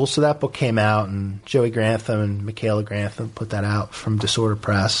was cool. So that book came out, and Joey Grantham and Michaela Grantham put that out from Disorder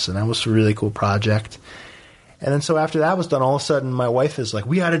Press, and that was a really cool project. And then so after that was done, all of a sudden my wife is like,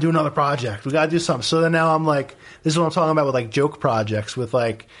 we got to do another project. We got to do something. So then now I'm like, this is what I'm talking about with like joke projects. With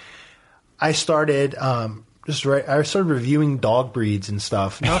like, I started reviewing dog breeds and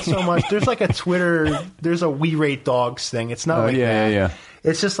stuff. Not so much. There's like a Twitter. There's a We Rate Dogs thing. It's not that. Yeah.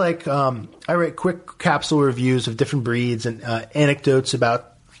 It's just like I write quick capsule reviews of different breeds and anecdotes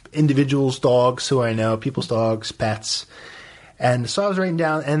about individuals' dogs who I know, people's dogs, pets. And so I was writing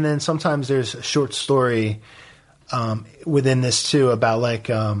down, and then sometimes there's a short story within this too about like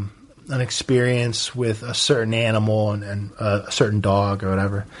an experience with a certain animal and a certain dog or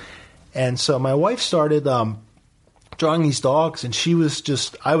whatever. And so my wife started drawing these dogs, and she was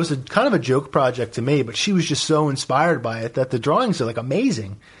just, I was kind of a joke project to me, but she was just so inspired by it that the drawings are like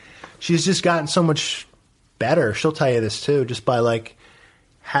amazing. She's just gotten so much better. She'll tell you this too, just by like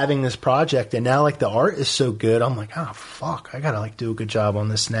having this project. And now like the art is so good. I'm like, oh fuck, I gotta like do a good job on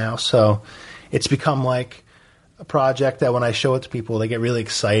this now. So it's become like a project that when I show it to people, they get really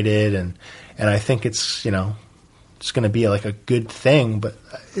excited, and I think it's, it's going to be like a good thing, but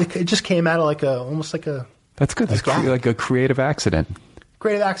it just came out of like almost like a. That's good. That's like a creative accident.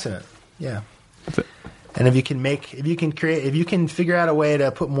 Creative accident, yeah. And if you can figure out a way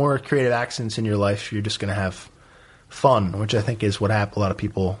to put more creative accidents in your life, you're just going to have fun, which I think is what a lot of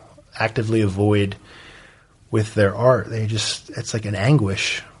people actively avoid with their art. It's like an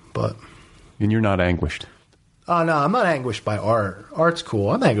anguish, but. And you're not anguished. Oh no, I'm not anguished by art. Art's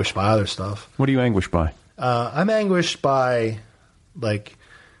cool. I'm anguished by other stuff. What are you anguished by? I'm anguished by, like,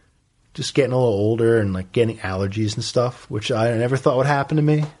 just getting a little older and, like, getting allergies and stuff, which I never thought would happen to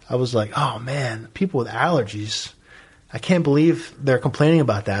me. I was like, oh, man, people with allergies, I can't believe they're complaining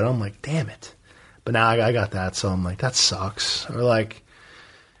about that. I'm like, damn it. But now I got that, so I'm like, that sucks. Or, like,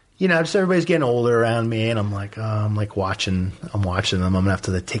 you know, just everybody's getting older around me, and I'm like, watching them. I'm going to have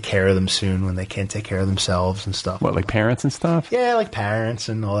to take care of them soon when they can't take care of themselves and stuff. What, like parents and stuff? Yeah, like parents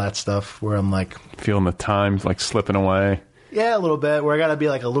and all that stuff, where I'm like... Feeling the time, like, slipping away? Yeah, a little bit, where I got to be,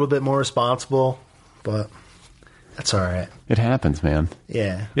 like, a little bit more responsible, but that's all right. It happens, man.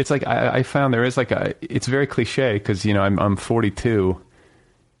 Yeah. It's like, I found there is, like, it's very cliche, because, you know, I'm 42...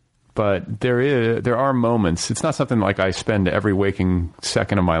 But there are moments. It's not something like I spend every waking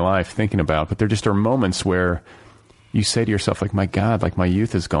second of my life thinking about, but there just are moments where you say to yourself, like, my God, like, my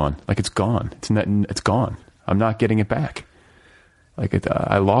youth is gone. Like, it's gone. It's gone. I'm not getting it back. Like,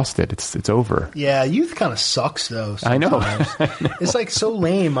 I lost it. It's over. Yeah, youth kind of sucks, though. Sometimes. I know. It's, like, so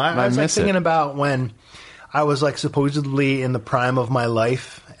lame. I was, like, thinking about when I was, like, supposedly in the prime of my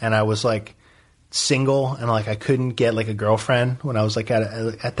life, and I was, like, single, and like I couldn't get like a girlfriend when I was like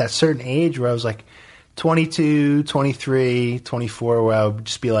at that certain age where I was like 22, 23, 24, where I would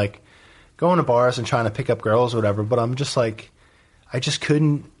just be like going to bars and trying to pick up girls or whatever. But I'm just like, I just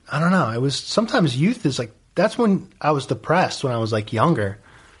couldn't, I don't know. It was sometimes youth is like, that's when I was depressed when I was like younger.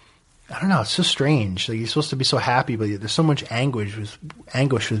 I don't know. It's so strange. Like you're supposed to be so happy, but there's so much anguish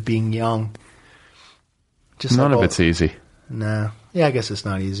with being young. Just none of it's easy. Nah. Yeah, I guess it's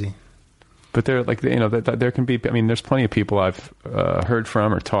not easy. But there, like, you know, there can be. I mean, there's plenty of people I've heard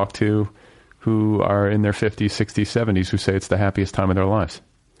from or talked to who are in their 50s, 60s, 70s who say it's the happiest time of their lives.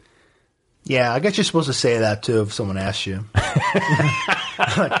 Yeah, I guess you're supposed to say that too if someone asks you.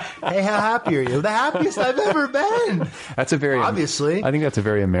 Like, hey, how happy are you? The happiest I've ever been. That's a very obviously. I think that's a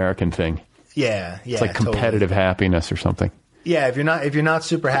very American thing. Yeah, it's like competitive happiness or something. Yeah, if you're not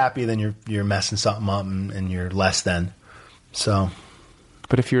super happy, then you're messing something up and you're less than. So.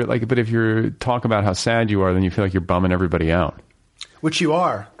 But if you're talking about how sad you are, then you feel like you're bumming everybody out. Which you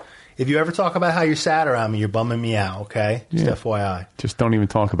are. If you ever talk about how you're sad around me, you're bumming me out, okay? Just FYI. Just don't even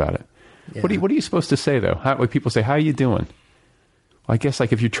talk about it. Yeah. What are you supposed to say, though? Like people say, how are you doing? Well, I guess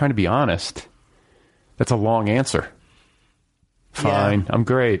like if you're trying to be honest, that's a long answer. Fine. Yeah. I'm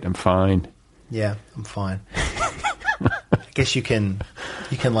great. I'm fine. Yeah, I'm fine. I guess you can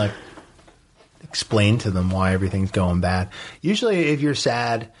like explain to them why everything's going bad. Usually if you're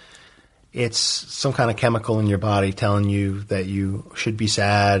sad, it's some kind of chemical in your body telling you that you should be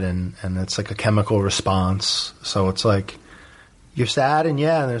sad, and it's like a chemical response. So it's like you're sad, and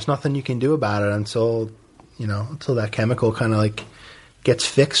there's nothing you can do about it until that chemical kind of like gets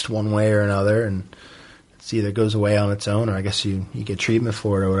fixed one way or another, and it's either goes away on its own, or I guess you get treatment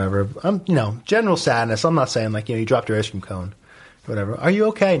for it or whatever. General sadness. I'm not saying like, you dropped your ice cream cone. Whatever. Are you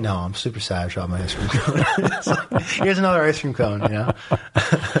okay? No, I'm super sad. I dropped my ice cream cone. Here's another ice cream cone,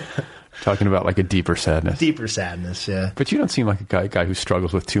 Talking about like a deeper sadness. Deeper sadness, yeah. But you don't seem like a guy who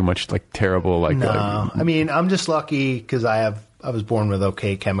struggles with too much like terrible like. No, I mean I'm just lucky because I was born with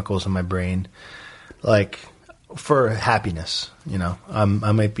okay chemicals in my brain, like for happiness. I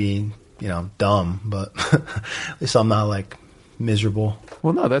might be dumb, but at least I'm not like miserable.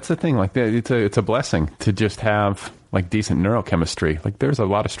 Well, no, that's the thing. Like it's a blessing to just have like decent neurochemistry. Like there's a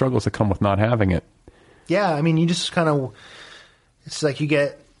lot of struggles that come with not having it. Yeah, I mean, you just kind of, it's like you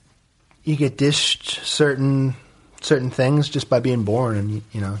get dished certain things just by being born, and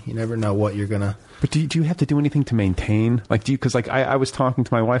you never know what you're gonna. But do you have to do anything to maintain? Like, because like I was talking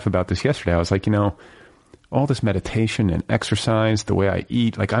to my wife about this yesterday. I was like, all this meditation and exercise, the way I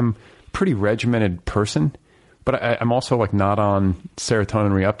eat, like I'm a pretty regimented person. But I'm also like not on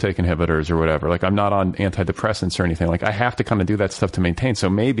serotonin reuptake inhibitors or whatever. Like I'm not on antidepressants or anything. Like I have to kind of do that stuff to maintain. So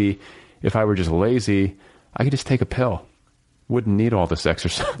maybe if I were just lazy, I could just take a pill. Wouldn't need all this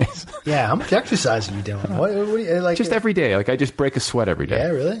exercise. Yeah, how much exercise are you doing? What do you, like? Just every day. Like I just break a sweat every day. Yeah,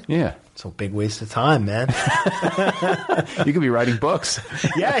 really? Yeah. It's a big waste of time, man. You could be writing books.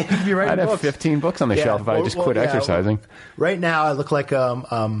 Yeah, you could be writing books. I'd have 15 books on the shelf if I just quit exercising. Right now, I look like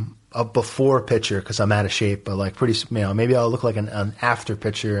a before picture because I'm out of shape, but like pretty, maybe I'll look like an after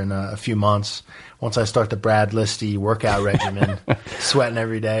picture in a few months once I start the Brad Listy workout regimen, sweating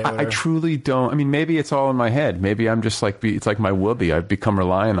every day. I truly don't. I mean, maybe it's all in my head. Maybe I'm just like, it's like my will-be. I've become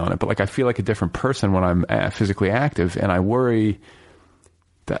reliant on it. But like, I feel like a different person when I'm physically active, and I worry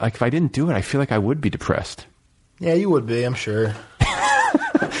that like if I didn't do it, I feel like I would be depressed. Yeah, you would be, I'm sure.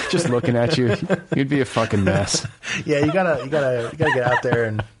 Just looking at you, you'd be a fucking mess. Yeah, you gotta get out there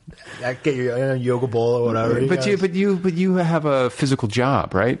and get your yoga ball or whatever. But you have a physical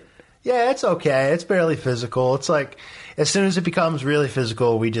job, right? Yeah, it's okay. It's barely physical. It's like as soon as it becomes really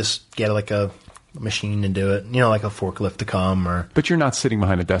physical, we just get like a machine to do it. You know, like a forklift to come or. But you're not sitting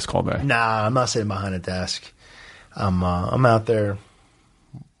behind a desk all day. Nah, I'm not sitting behind a desk. I'm out there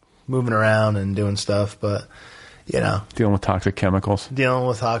moving around and doing stuff, but you know, dealing with toxic chemicals. You know,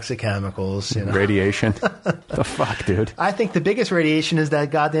 radiation. The fuck, dude. I think the biggest radiation is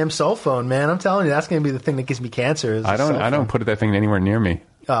that goddamn cell phone, man. I'm telling you, that's going to be the thing that gives me cancer. I don't put that thing anywhere near me.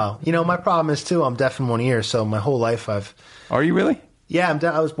 Oh, you know, my problem is too, I'm deaf in one ear, so my whole life Are you really? Yeah,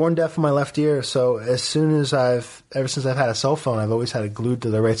 I was born deaf in my left ear, so ever since I've had a cell phone, I've always had it glued to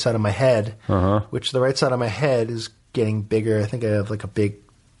the right side of my head, which the right side of my head is getting bigger. I think I have like a big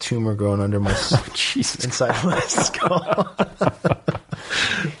tumor growing under my inside of my skull.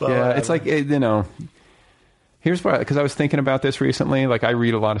 Yeah, it's like, you know, here's why, because I was thinking about this recently. Like, I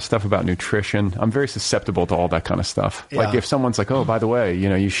read a lot of stuff about nutrition. I'm very susceptible to all that kind of stuff. Yeah. Like, if someone's like, oh, by the way, you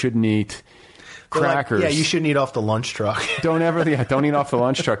know, you shouldn't eat crackers. Like, yeah, you shouldn't eat off the lunch truck. Don't eat off the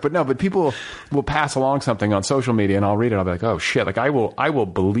lunch truck. But people will pass along something on social media, and I'll read it. I'll be like, oh shit! Like I will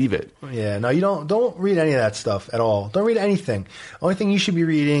believe it. Yeah, no, you don't read any of that stuff at all. Don't read anything. Only thing you should be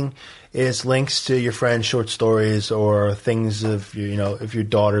reading is links to your friend's short stories or things of if your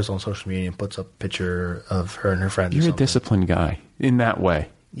daughter's on social media and puts up a picture of her and her friends. You're a disciplined guy in that way.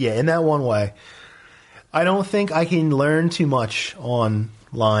 Yeah, in that one way. I don't think I can learn too much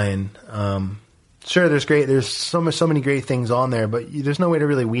online. Sure, there's so many great things on there, but there's no way to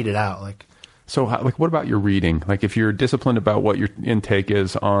really weed it out. So what about your reading? Like, if you're disciplined about what your intake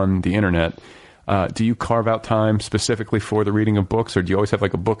is on the internet, do you carve out time specifically for the reading of books, or do you always have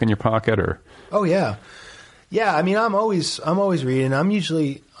like a book in your pocket? Or oh yeah. I mean, I'm always reading.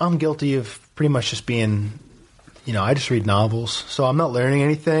 I'm guilty of pretty much just being, I just read novels, so I'm not learning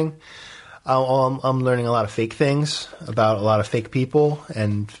anything. I'm learning a lot of fake things about a lot of fake people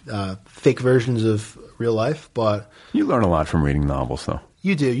and fake versions of real life. But you learn a lot from reading novels, though.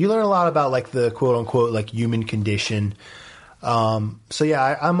 You do. You learn a lot about like the quote unquote like human condition. So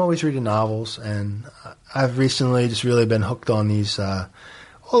yeah, I'm always reading novels, and I've recently just really been hooked on these,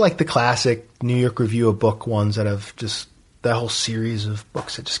 like the classic New York Review of Book ones that have just. That whole series of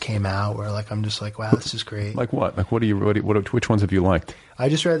books that just came out where like I'm just like, wow, this is great. Like what? Like which ones have you liked? I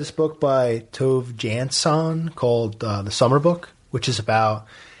just read this book by Tove Jansson called The Summer Book, which is about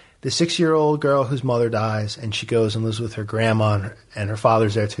the 6-year-old girl whose mother dies, and she goes and lives with her grandma, and her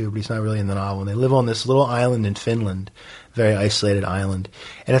father's there too, but he's not really in the novel. And they live on this little island in Finland, very isolated island.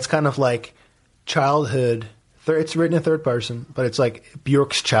 And it's kind of like childhood. It's written in third person, but it's like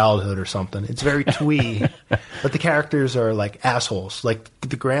Bjork's childhood or something. It's very twee, but the characters are like assholes. Like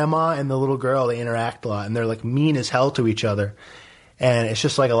the grandma and the little girl, they interact a lot, and they're like mean as hell to each other. And it's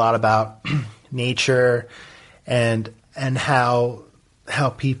just like a lot about nature and how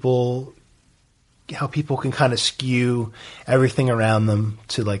people can kind of skew everything around them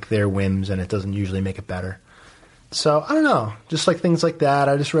to like their whims, and it doesn't usually make it better. So I don't know, just like things like that.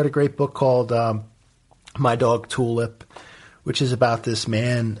 I just read a great book called My Dog Tulip, which is about this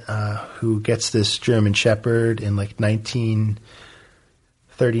man who gets this German Shepherd in like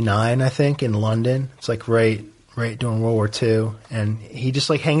 1939, I think, in London. It's like right during World War II, and he just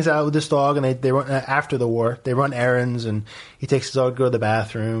like hangs out with this dog, and they run after the war. They run errands, and he takes the dog to go to the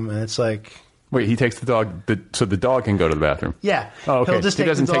bathroom, and it's like. Wait, he takes the dog, so the dog can go to the bathroom? Yeah. Oh, okay. He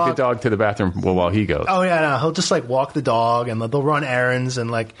doesn't take the dog to the bathroom while he goes. Oh, yeah, no. He'll just, like, walk the dog, and they'll run errands, and,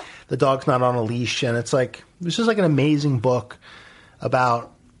 like, the dog's not on a leash. And it's just, like, an amazing book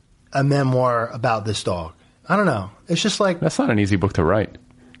about a memoir about this dog. I don't know. It's just, like... That's not an easy book to write.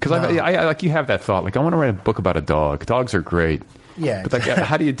 Because I like, you have that thought. Like, I want to write a book about a dog. Dogs are great. Yeah. But, like,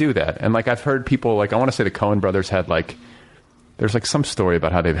 how do you do that? And, like, I've heard people, like, I want to say the Coen brothers had, like... There's like some story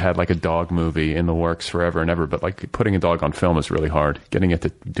about how they've had like a dog movie in the works forever and ever, but like putting a dog on film is really hard. Getting it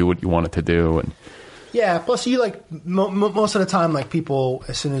to do what you want it to do, and yeah. Plus, you like most of the time, like people,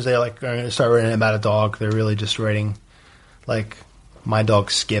 as soon as they like are going to start writing about a dog, they're really just writing like My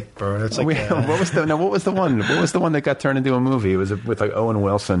Dog Skip, or it's like what was the one? What was the one that got turned into a movie? It was with like Owen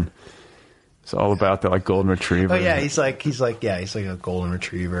Wilson. It's all about the like golden retriever. Oh yeah, he's like a golden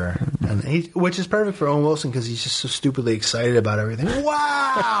retriever, and which is perfect for Owen Wilson because he's just so stupidly excited about everything.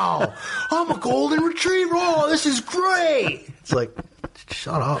 Wow, I'm a golden retriever. Oh, this is great. It's like,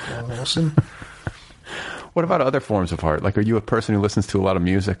 shut up, Owen Wilson. What about other forms of art? Like, are you a person who listens to a lot of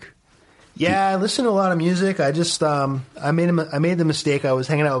music? Yeah, I listen to a lot of music. I just I made the mistake. I was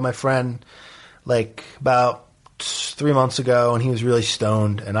hanging out with my friend like about 3 months ago, and he was really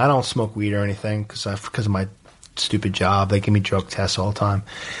stoned, and I don't smoke weed or anything because of my stupid job. They give me drug tests all the time.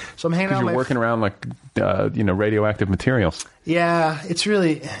 So I'm hanging out. Because you're working around like radioactive materials. Yeah, it's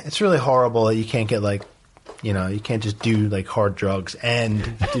really horrible that you can't get like, you can't just do like hard drugs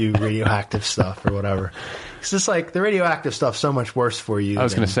and do radioactive stuff or whatever. It's just like the radioactive stuff's so much worse for you. I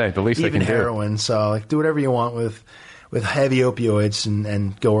was going to say the least they can do. Even heroin. So like do whatever you want with heavy opioids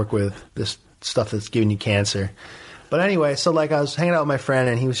and go work with this stuff that's giving you cancer. But anyway, so like I was hanging out with my friend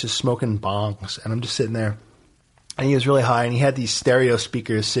and he was just smoking bongs and I'm just sitting there and he was really high and he had these stereo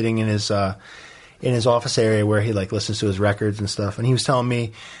speakers sitting in his office area where he like listens to his records and stuff. And he was telling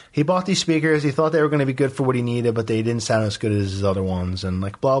me he bought these speakers. He thought they were going to be good for what he needed, but they didn't sound as good as his other ones and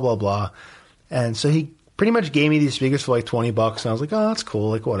like blah, blah, blah. And so he pretty much gave me these speakers for like $20 and I was like, oh, that's cool.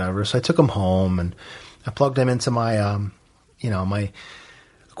 Like whatever. So I took them home and I plugged them into my, my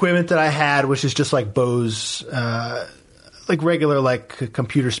equipment that I had, which is just like Bose, like regular like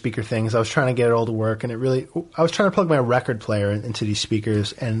computer speaker things. I was trying to get it all to work, and I was trying to plug my record player into these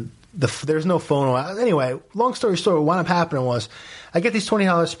speakers, and there's no phone. Anyway, long story short, what wound up happening was I get these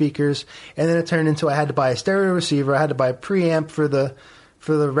 $20 speakers, and then it turned into I had to buy a stereo receiver, I had to buy a preamp for the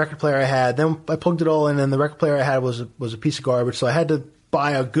record player I had. Then I plugged it all in, and the record player I had was a piece of garbage, so I had to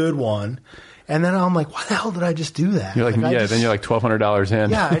buy a good one. And then I'm like, why the hell did I just do that? You're like then you're like $1,200 in.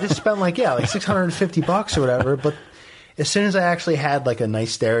 Yeah, I just spent like $650 or whatever. But as soon as I actually had like a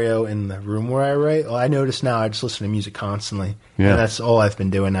nice stereo in the room where I write, I notice now I just listen to music constantly. Yeah, and that's all I've been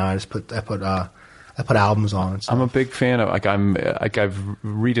doing now. I put albums on. And stuff. I'm a big fan of I've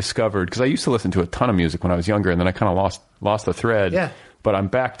rediscovered because I used to listen to a ton of music when I was younger, and then I kind of lost the thread. Yeah. But I'm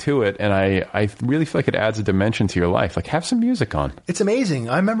back to it, and I really feel like it adds a dimension to your life. Like, have some music on. It's amazing.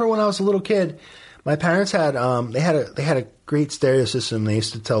 I remember when I was a little kid, my parents had they had a great stereo system. They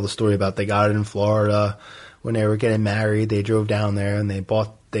used to tell the story about they got it in Florida when they were getting married. They drove down there and they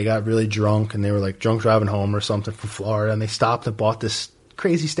got really drunk, and they were like drunk driving home or something from Florida, and they stopped and bought this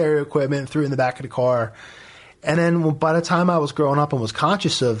crazy stereo equipment and threw it in the back of the car. And then by the time I was growing up and was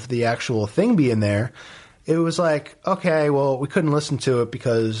conscious of the actual thing being there, it was like, okay, well, we couldn't listen to it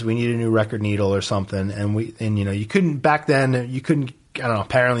because we needed a new record needle or something. And you couldn't, back then, I don't know,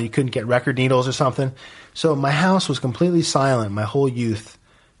 apparently you couldn't get record needles or something. So my house was completely silent my whole youth.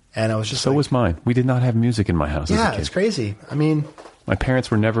 And I was just So was mine. We did not have music in my house as a kid. Yeah, it's crazy. I mean, my parents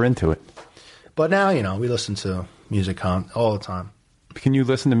were never into it. But now, we listen to music all the time. Can you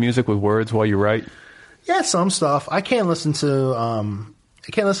listen to music with words while you write? Yeah, some stuff. I can't listen to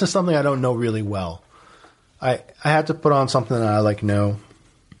something I don't know really well. I have to put on something that I know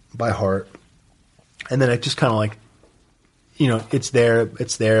by heart, and then it just kind of it's there,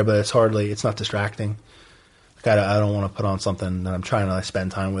 but it's not distracting. I don't want to put on something that I'm trying to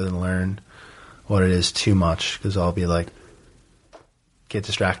spend time with and learn what it is too much, because I'll be get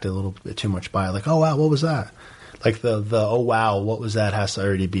distracted a little bit too much by it. Oh wow, what was that? The oh wow, what was that has to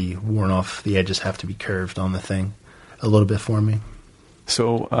already be worn off. The edges have to be curved on the thing a little bit for me.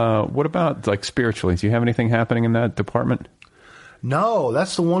 So what about spiritually? Do you have anything happening in that department? No,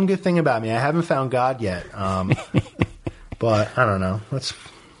 that's the one good thing about me. I haven't found God yet. But I don't know.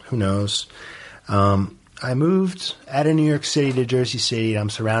 Who knows? I moved out of New York City to Jersey City. I'm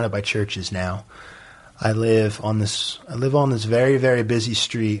surrounded by churches now. I live on this very, very busy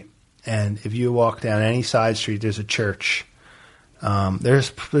street, and if you walk down any side street, there's a church.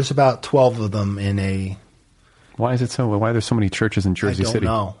 There's about 12 of them in a. Why is it so? Why are there so many churches in Jersey City?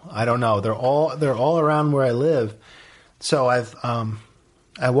 I don't know. They're all around where I live. So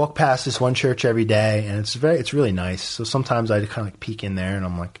I walk past this one church every day, and it's really nice. So sometimes I kind of peek in there, and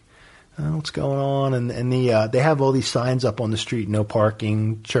I'm like, oh, what's going on? And they have all these signs up on the street: no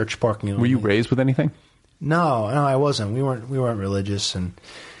parking, church parking only. Were you raised with anything? No, I wasn't. We weren't religious, and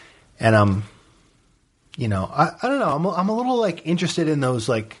I don't know. I'm a little interested in those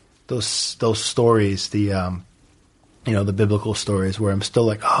stories, the biblical stories, where I'm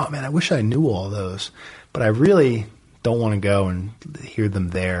still oh man, I wish I knew all those, but I really don't want to go and hear them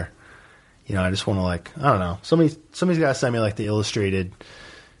there. I just want to I don't know. Somebody's got to send me the illustrated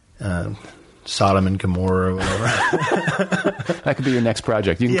Sodom and Gomorrah or whatever. That could be your next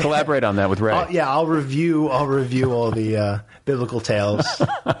project. You can collaborate on that with Ray. I'll review all the biblical tales.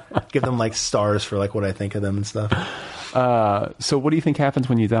 Give them stars for what I think of them and stuff. So what do you think happens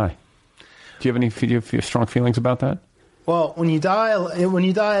when you die? Do you have strong feelings about that? Well, when you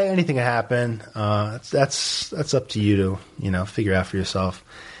die, anything can happen. That's up to you to figure out for yourself,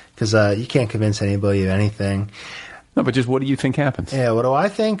 because you can't convince anybody of anything. No, but just what do you think happens? Yeah, what do I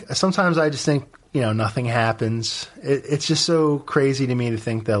think? Sometimes I just think nothing happens. It's just so crazy to me to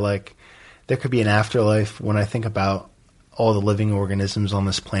think that there could be an afterlife when I think about all the living organisms on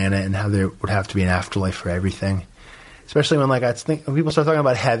this planet and how there would have to be an afterlife for everything. Especially when like when people start talking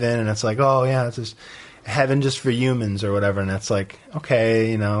about heaven and it's like, oh yeah, it's just heaven just for humans or whatever, and it's like,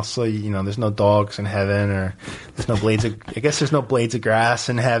 okay, so there's no dogs in heaven, or there's no there's no blades of grass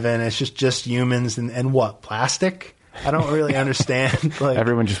in heaven. It's just humans and what, plastic? I don't really understand. Like,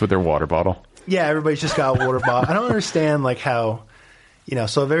 everyone just with their water bottle. Yeah, everybody's just got a water bottle. I don't understand like how,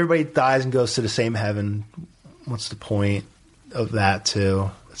 so if everybody dies and goes to the same heaven, what's the point of that too?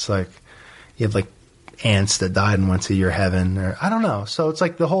 It's like you have like ants that died and went to your heaven, or I don't know. So it's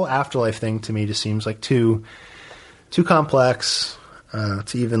like the whole afterlife thing to me just seems like too complex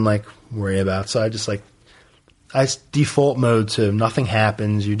to even like worry about. So I default mode to nothing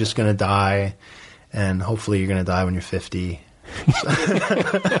happens. You're just gonna die, and hopefully you're gonna die when you're 50.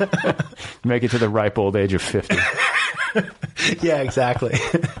 Make it to the ripe old age of 50. Yeah, exactly.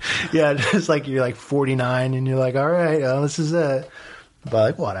 Yeah, just like you're like 49 and you're like, all right, this is it. But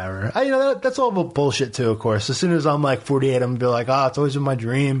like, whatever. That's all bullshit too, of course. As soon as I'm like 48, I'm going to be like, it's always been my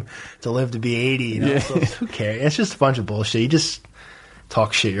dream to live to be 80. Yeah. So who cares? It's just a bunch of bullshit. You just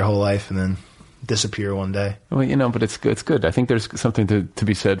talk shit your whole life and then disappear one day. Well, but it's good. It's good. I think there's something to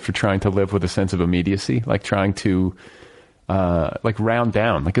be said for trying to live with a sense of immediacy, like trying to like round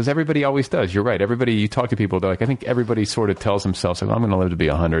down, because everybody always does. You're right. Everybody, you talk to people, they're like, I think everybody sort of tells themselves, like, I'm going to live to be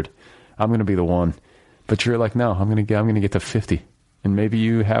 100. I'm going to be the one. But you're like, no, I'm going to get to 50. And maybe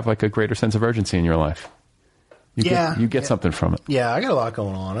you have like a greater sense of urgency in your life. You get something from it. Yeah, I got a lot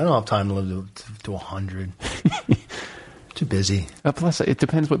going on. I don't have time to live to 100. Too busy. Plus, it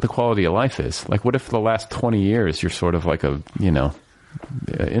depends what the quality of life is. Like, what if the last 20 years you're sort of like a,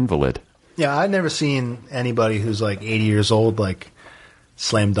 invalid? Yeah, I've never seen anybody who's like 80 years old like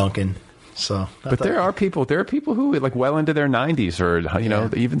slam dunking. So, but there are people who like well into their 90s, or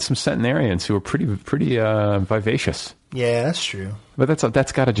even some centenarians who are pretty vivacious. Yeah, that's true. But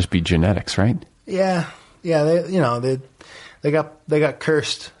that's got to just be genetics, right? Yeah. They got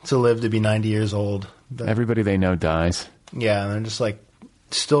cursed to live to be 90 years old. Everybody they know dies. Yeah, and they're just like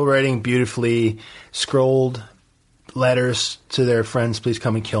still writing beautifully scrolled letters to their friends. Please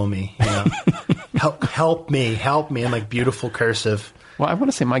come and kill me. help me in like beautiful cursive. Well, I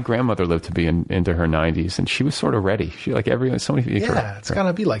want to say my grandmother lived to be into her 90s, and she was sort of ready. She so many people. Yeah, it's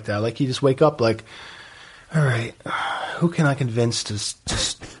gotta be like that. Like you just wake up like, all right, who can I convince to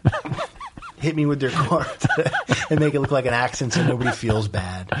just hit me with their car and make it look like an accident so nobody feels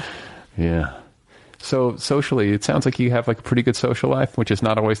bad? Yeah. So socially, it sounds like you have like a pretty good social life, which is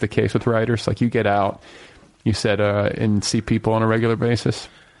not always the case with writers. Like you get out, you said, and see people on a regular basis.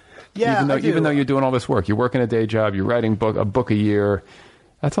 Yeah, even though you're doing all this work, you're working a day job, you're writing a book a year.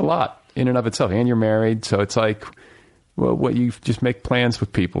 That's a lot in and of itself, and you're married, so it's like, well, what you just make plans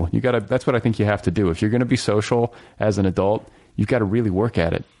with people. That's what I think you have to do. If you're going to be social as an adult, you've got to really work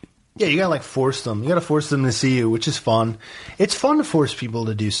at it. Yeah, you got to like force them. You got to force them to see you, which is fun. It's fun to force people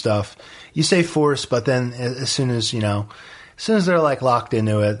to do stuff. You say force, but then as soon as they're like locked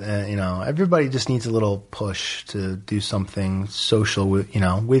into it, everybody just needs a little push to do something social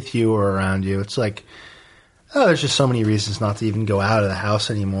with you or around you. It's like, there's just so many reasons not to even go out of the house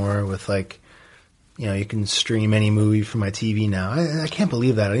anymore with like, you can stream any movie from my TV now. I can't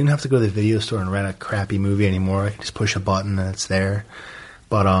believe that. I didn't have to go to the video store and rent a crappy movie anymore. I can just push a button and it's there.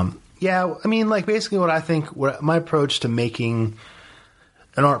 But, yeah, I mean, like basically what my approach to making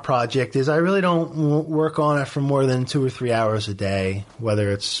an art project is I really don't work on it for more than 2 or 3 hours a day, whether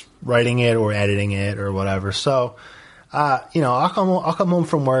it's writing it or editing it or whatever. So, I'll come home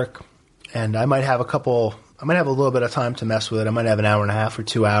from work and I might have a little bit of time to mess with it. I might have an hour and a half or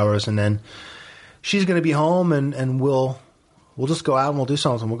 2 hours, and then she's going to be home and we'll just go out and we'll do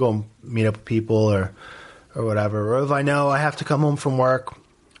something. We'll go meet up with people or whatever. Or if I know I have to come home from work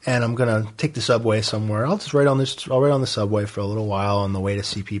and I'm going to take the subway somewhere, I'll write on the subway for a little while on the way to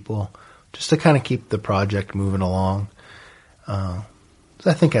see people, just to kind of keep the project moving along. I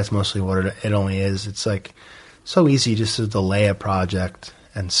think that's mostly what it only is. It's like so easy just to delay a project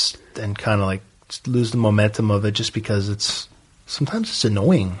and kind of like lose the momentum of it just because sometimes it's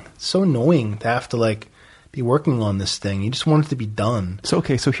annoying. It's so annoying to have to like be working on this thing. You just want it to be done. So,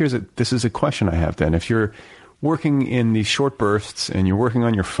 okay, so this is a question I have then. If you're working in these short bursts and you're working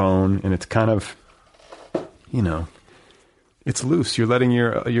on your phone and it's kind of, it's loose. You're letting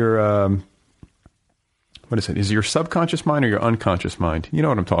your what is it? Is it your subconscious mind or your unconscious mind? You know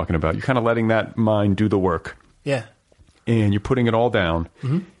what I'm talking about. You're kind of letting that mind do the work. Yeah. And you're putting it all down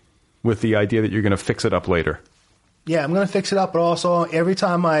with the idea that you're going to fix it up later. Yeah, I'm going to fix it up, but also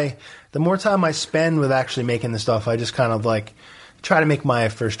the more time I spend with actually making the stuff, I just kind of like try to make my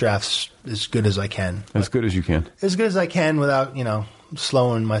first drafts as good as I can. As good as you can. As good as I can without,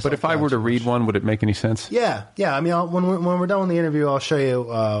 slowing myself. But if I were to read one, would it make any sense? Yeah. I mean, when we're done with the interview, I'll show you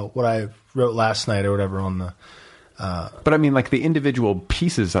what I wrote last night or whatever on the. But I mean, like the individual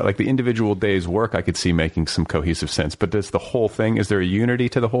pieces, like the individual day's work, I could see making some cohesive sense. But does the whole thing, is there a unity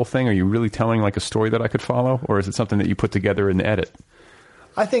to the whole thing? Are you really telling like a story that I could follow? Or is it something that you put together in the edit?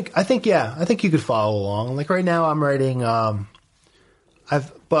 I think you could follow along. Like right now I'm writing,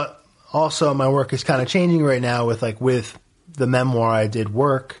 but also my work is kind of changing right now with the memoir I did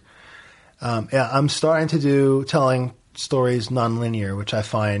work. I'm starting to do telling stories nonlinear, which I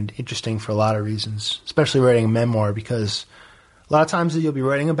find interesting for a lot of reasons, especially writing a memoir, because a lot of times you'll be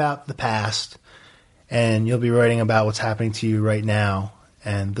writing about the past and you'll be writing about what's happening to you right now.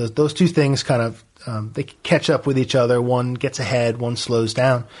 And those two things kind of, they catch up with each other. One gets ahead, one slows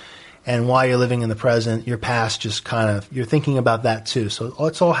down. And while you're living in the present, your past just kind of, you're thinking about that too. So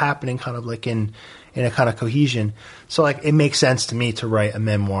it's all happening kind of like in a kind of cohesion. So like it makes sense to me to write a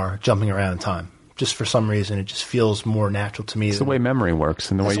memoir jumping around in time. Just for some reason, it just feels more natural to me. It's the way memory works.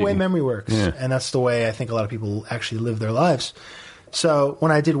 And that's the way memory works. Yeah. And that's the way I think a lot of people actually live their lives. So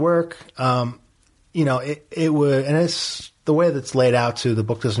when I did work, it would, and it's the way that's laid out too, the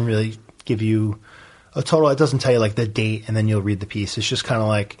book doesn't really give you a total, it doesn't tell you like the date and then you'll read the piece. It's just kind of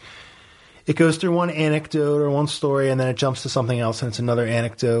like, it goes through one anecdote or one story and then it jumps to something else and it's another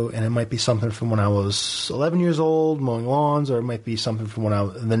anecdote, and it might be something from when I was 11 years old mowing lawns, or it might be something from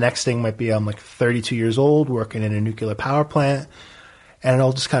the next thing might be I'm like 32 years old working in a nuclear power plant, and it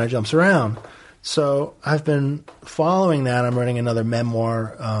all just kind of jumps around. So I've been following that. I'm writing another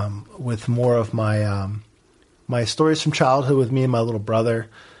memoir with more of my my stories from childhood with me and my little brother,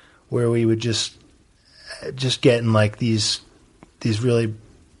 where we would just get in like these really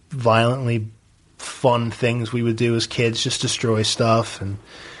violently fun things we would do as kids, just destroy stuff and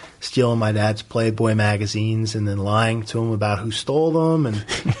stealing my dad's Playboy magazines and then lying to him about who stole them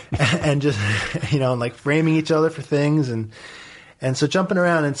and just, and like framing each other for things. And so jumping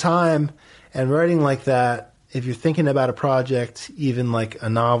around in time and writing like that, if you're thinking about a project, even like a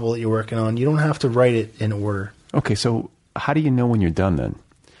novel that you're working on, you don't have to write it in order. Okay, so how do you know when you're done then?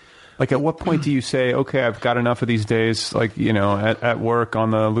 Like, at what point do you say, okay, I've got enough of these days, like, at work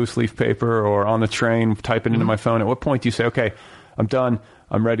on the loose leaf paper or on the train, typing into my phone? At what point do you say, okay, I'm done,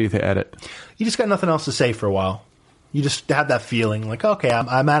 I'm ready to edit? You just got nothing else to say for a while. You just have that feeling like, okay,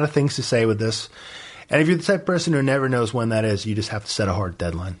 I'm out of things to say with this. And if you're the type of person who never knows when that is, you just have to set a hard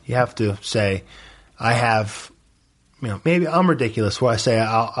deadline. You have to say, I have, maybe I'm ridiculous where I say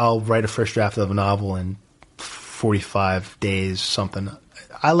I'll write a first draft of a novel in 45 days, something.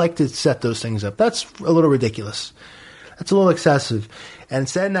 I like to set those things up. That's a little ridiculous. That's a little excessive. And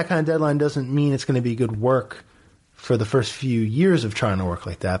setting that kind of deadline doesn't mean it's going to be good work for the first few years of trying to work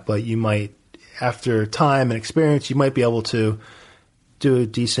like that. But you might, after time and experience, you might be able to do a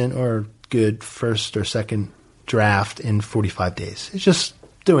decent or good first or second draft in 45 days. It's just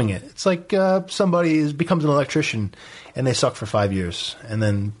doing it. It's like somebody becomes an electrician and they suck for 5 years. And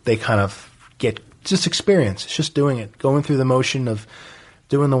then they kind of get just experience. It's just doing it, going through the motion of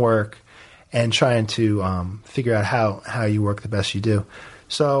doing the work and trying to figure out how you work the best you do.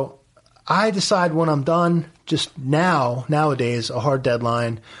 So I decide when I'm done, just nowadays, a hard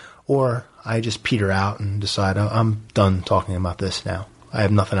deadline, or I just peter out and decide I'm done talking about this now. I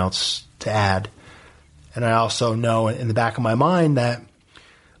have nothing else to add. And I also know in the back of my mind that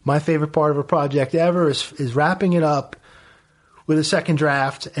my favorite part of a project ever is wrapping it up with a second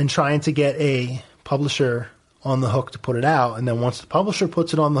draft and trying to get a publisher on the hook to put it out. And then once the publisher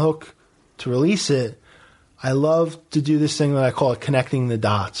puts it on the hook to release it, I love to do this thing that I call connecting the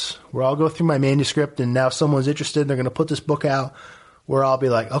dots, where I'll go through my manuscript and now if someone's interested, they're going to put this book out, where I'll be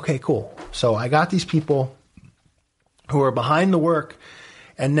like, okay, cool. So I got these people who are behind the work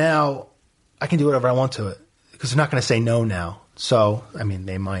and now I can do whatever I want to it because they're not going to say no now. So, I mean,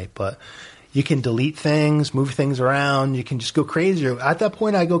 they might, but you can delete things, move things around. You can just go crazier. At that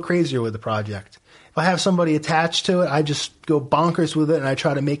point, I go crazier with the project. If I have somebody attached to it, I just go bonkers with it and I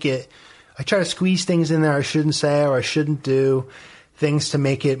try to squeeze things in there I shouldn't say or I shouldn't do, things to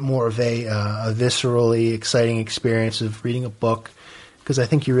make it more of a viscerally exciting experience of reading a book, because I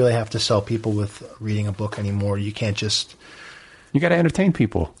think you really have to sell people with reading a book anymore. You can't just... You got to entertain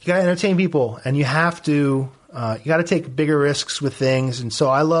people. You got to entertain people, and you have to... you got to take bigger risks with things, and so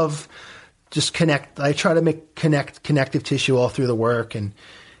I love just connect. I try to make connective tissue all through the work and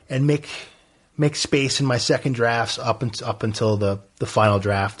make space in my second drafts up until the final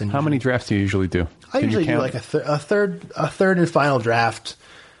draft. And how many drafts do you usually do? I usually do like a third and final draft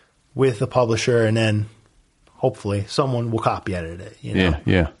with the publisher, and then hopefully someone will copy edit it. You know?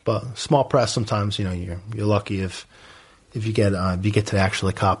 Yeah. But small press, sometimes you're lucky if you get to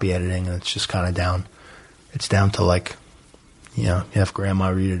actually copy editing, and it's just kind of down. It's down to like, you have grandma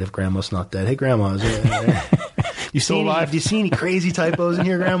read it if grandma's not dead. Hey, grandma, is it? You still alive? Do you see any crazy typos in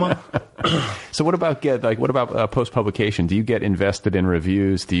here, grandma? So what about post publication? Do you get invested in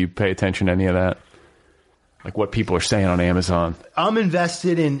reviews? Do you pay attention to any of that? Like what people are saying on Amazon? I'm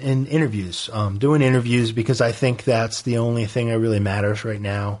invested in interviews, doing interviews, because I think that's the only thing that really matters right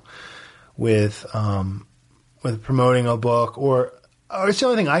now with promoting a book, or it's the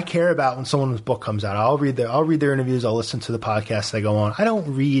only thing I care about when someone's book comes out. I'll read their interviews. I'll listen to the podcasts they go on. I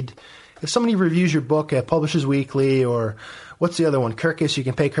don't read. If somebody reviews your book at Publishers Weekly, or what's the other one, Kirkus, you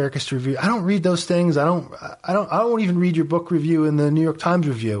can pay Kirkus to review. I don't read those things. I won't even read your book review in the New York Times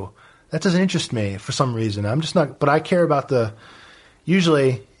review. That doesn't interest me for some reason. I'm just not. But I care about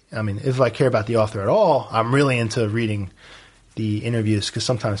usually, if I care about the author at all, I'm really into reading the interviews, because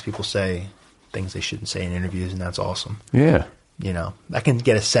sometimes people say things they shouldn't say in interviews, and that's awesome. Yeah. I can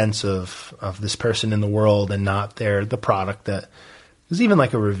get a sense of this person in the world, and not the product that. There's even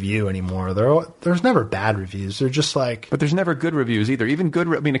like a review anymore. There's never bad reviews. They're just like... But there's never good reviews either. Even good...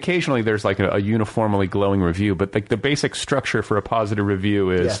 occasionally there's like a uniformly glowing review, but like the basic structure for a positive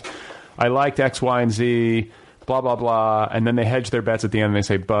review is, I liked X, Y, and Z, blah, blah, blah, and then they hedge their bets at the end and they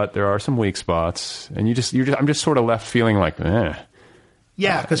say, but there are some weak spots. And I'm just sort of left feeling like, eh.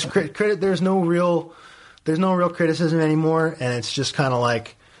 Yeah, because there's no real criticism anymore, and it's just kind of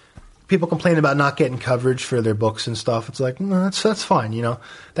like... People complain about not getting coverage for their books and stuff. It's like, no, that's fine.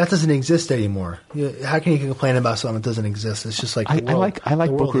 That doesn't exist anymore. How can you complain about something that doesn't exist? It's just like the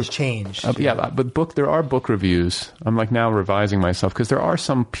world has changed. But there are book reviews. I'm like now revising myself, because there are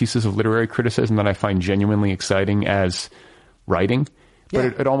some pieces of literary criticism that I find genuinely exciting as writing.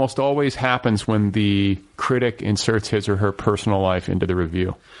 But it almost always happens when the critic inserts his or her personal life into the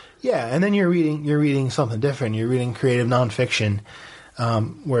review. Yeah, and then you're reading something different. You're reading creative nonfiction.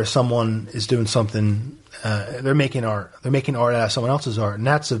 Where someone is doing something, they're making art. They're making art out of someone else's art, and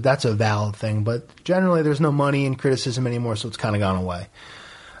that's a valid thing. But generally, there's no money in criticism anymore, so it's kind of gone away.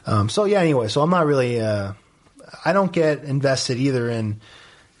 So I'm not really. I don't get invested either in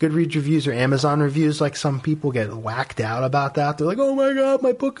Goodreads reviews or Amazon reviews. Like some people get whacked out about that. They're like, "Oh my god,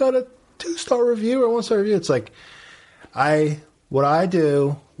 my book got a 2-star review or 1-star review." It's like, what I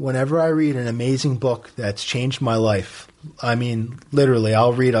do whenever I read an amazing book that's changed my life. Literally,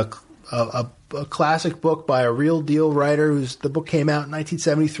 I'll read a classic book by a real deal writer the book came out in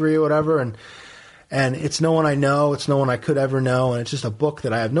 1973 or whatever, and it's no one I know, it's no one I could ever know, and it's just a book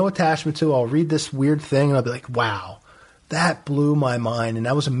that I have no attachment to. I'll read this weird thing, and I'll be like, wow, that blew my mind, and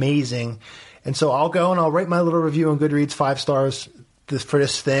that was amazing. And so I'll go and I'll write my little review on Goodreads, 5 stars for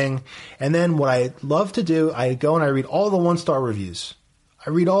this thing. And then what I love to do, I go and I read all the 1-star reviews.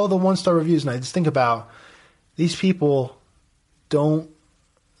 And I just think about, these people they don't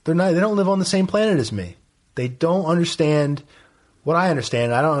live on the same planet as me. They don't understand what I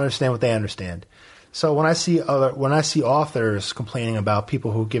understand. I don't understand what they understand. So when I see authors complaining about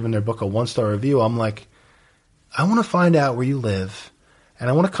people who've given their book a 1-star review, I'm like, I want to find out where you live, and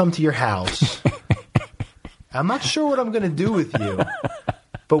I want to come to your house. I'm not sure what I'm going to do with you,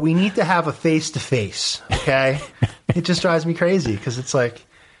 but we need to have a face-to-face, okay? It just drives me crazy, because it's like,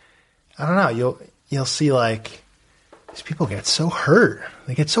 I don't know, you'll see like these people get so hurt.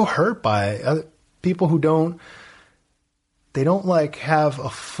 They get so hurt by other people who don't like have a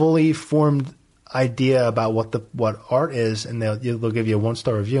fully formed idea about what art is, and they'll give you a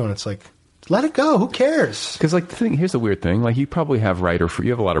 1-star review, and it's like, let it go. Who cares? Because here's the weird thing. Like, you probably have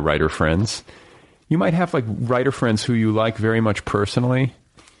you have a lot of writer friends. You might have like writer friends who you like very much personally,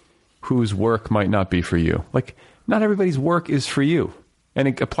 whose work might not be for you. Like, not everybody's work is for you. And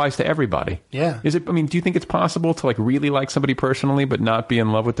it applies to everybody. Yeah. Do you think it's possible to like really like somebody personally but not be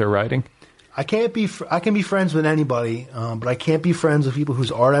in love with their writing? I can be friends with anybody, but I can't be friends with people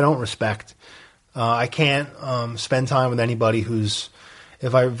whose art I don't respect. I can't spend time with anybody who's,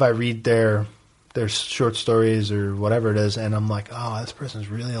 if I read their short stories or whatever it is, and I'm like, oh, this person's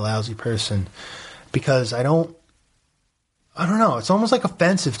really a lousy person, because I don't know. It's almost like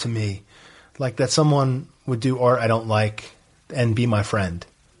offensive to me, like that someone would do art I don't like and be my friend.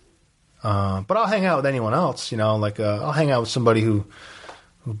 But I'll hang out with anyone else, I'll hang out with somebody who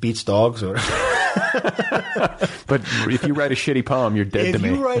beats dogs or... But if you write a shitty poem, you're dead to me.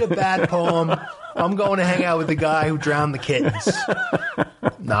 If you write a bad poem, I'm going to hang out with the guy who drowned the kittens.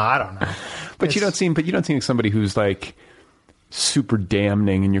 No, I don't know. But you don't seem like somebody who's like super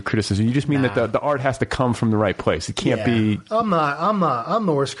damning in your criticism. You just mean that the art has to come from the right place. It can't be. I'm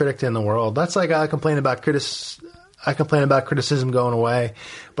the worst critic in the world. That's like I complain about criticism going away,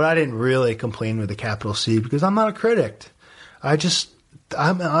 but I didn't really complain with a capital C because I'm not a critic. I'm just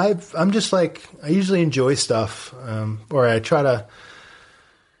like, I usually enjoy stuff, or I try to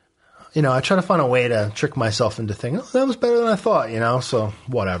find a way to trick myself into thinking, oh, that was better than I thought, so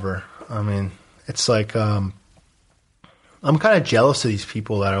whatever. I mean, it's like, I'm kind of jealous of these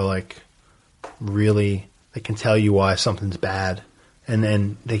people that are like, really, they can tell you why something's bad and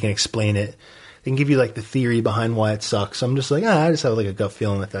then they can explain it. They can give you like the theory behind why it sucks. I'm just like, I just have like a gut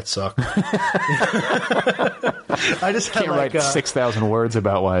feeling that sucked. I just can't write 6,000 words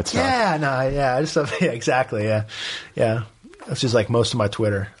about why it sucks. I just have, exactly, yeah. It's just like most of my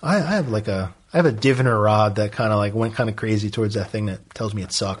Twitter. I have a diviner rod that kind of like went kind of crazy towards that thing that tells me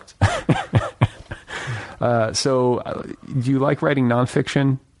it sucked. So, do you like writing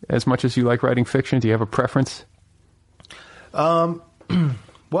nonfiction as much as you like writing fiction? Do you have a preference?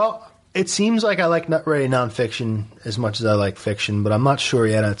 Well, it seems like I like not writing nonfiction as much as I like fiction, but I'm not sure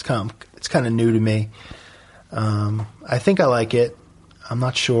yet. It's kind of new to me. I think I like it. I'm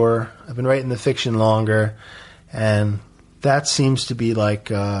not sure. I've been writing the fiction longer, and that seems to be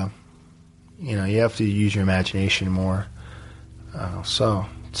like, you have to use your imagination more. So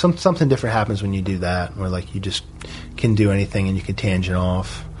something different happens when you do that, where like you just can do anything and you can tangent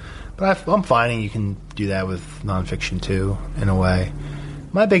off. But I'm finding you can do that with nonfiction too, in a way.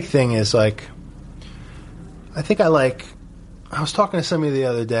 My big thing is like, I was talking to somebody the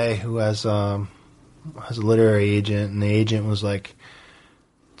other day who has a literary agent, and the agent was like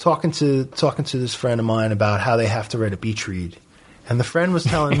talking to this friend of mine about how they have to write a beach read. And the friend was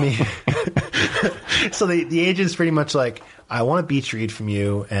telling me, so the agent's pretty much like, I want a beach read from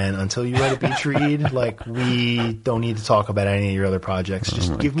you, and until you write a beach read, like, we don't need to talk about any of your other projects.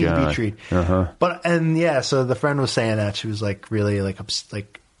 Just give me a beach read. Uh-huh. So the friend was saying that she was like really like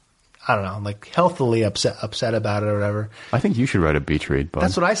I don't know, like healthily upset about it or whatever. I think you should write a beach read, bud.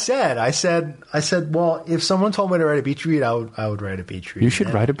 That's what I said. I said, well, if someone told me to write a beach read, I would write a beach read. You should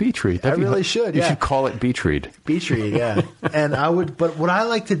write a beach read. I really should. You should call it beach read. Beach read, yeah. And I would, but how I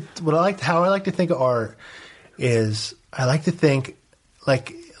like to think of art is I like to think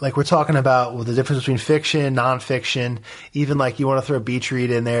like we're talking about the difference between fiction, nonfiction. Even like you want to throw a beach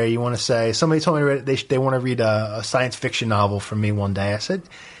read in there. You want to say, somebody told me they want to read a science fiction novel from me one day. I said,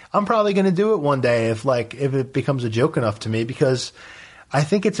 I'm probably going to do it one day if it becomes a joke enough to me, because I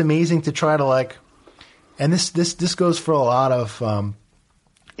think it's amazing to try to like, and this goes for a lot of,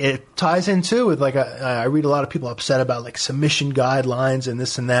 it ties in too with like, I read a lot of people upset about like submission guidelines and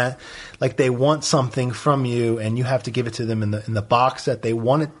this and that. Like they want something from you and you have to give it to them in the box that they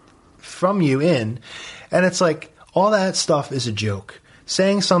want it from you in. And it's like, all that stuff is a joke.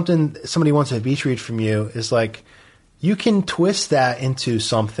 Saying somebody wants a beach read from you is like, you can twist that into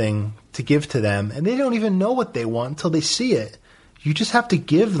something to give to them, and they don't even know what they want until they see it. You just have to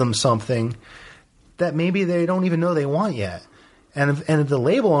give them something that maybe they don't even know they want yet. And if the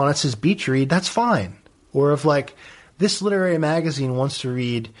label on it says beach read, that's fine. Or if like this literary magazine wants to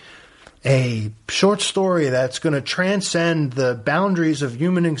read a short story that's going to transcend the boundaries of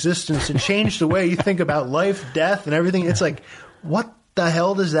human existence and change the way you think about life, death, and everything, it's like, what the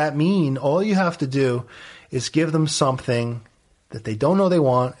hell does that mean? All you have to do is give them something that they don't know they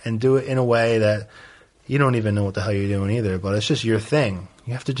want and do it in a way that you don't even know what the hell you're doing either, but it's just your thing.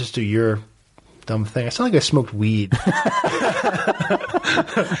 You have to just do your dumb thing. I sound like I smoked weed.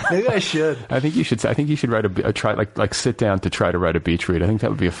 Maybe I should. I think you should write a try, like sit down to try to write a beach read. I think that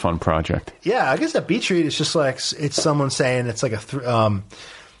would be a fun project. Yeah, I guess a beach read is just like, it's someone saying it's like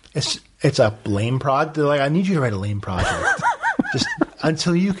it's a lame project. They're like, I need you to write a lame project. Just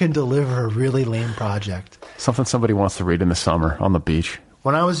until you can deliver a really lame project. Something somebody wants to read in the summer on the beach.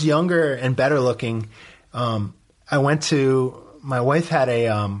 When I was younger and better looking, I went to, my wife had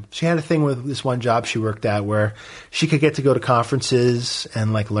she had a thing with this one job she worked at where she could get to go to conferences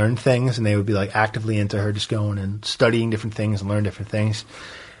and like learn things, and they would be like actively into her just going and studying different things and learn different things.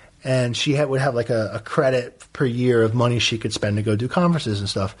 And she would have like a credit per year of money she could spend to go do conferences and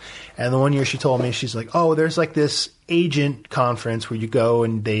stuff. And the one year she told me, she's like, oh, there's like this agent conference where you go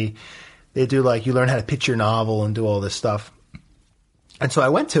and they do like, you learn how to pitch your novel and do all this stuff. And so I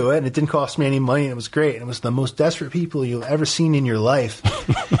went to it, and it didn't cost me any money, and it was great. And it was the most desperate people you've ever seen in your life.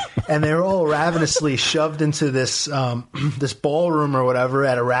 And they were all ravenously shoved into this this ballroom or whatever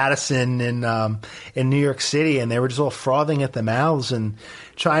at a Radisson in New York City, and they were just all frothing at the mouths and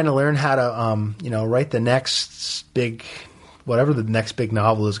trying to learn how to write the next big, whatever the next big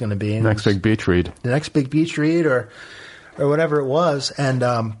novel is going to be. Next big beach read. The next big beach read, or or whatever it was. And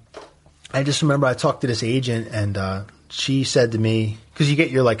I just remember I talked to this agent, and she said to me, because you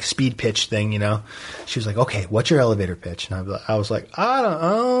get your like speed pitch thing, you know, she was like, okay, what's your elevator pitch? And I was like, I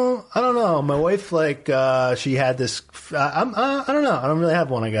don't know. My wife, like, she had this, I don't know. I don't really have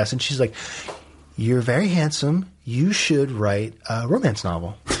one, I guess. And she's like, you're very handsome. You should write a romance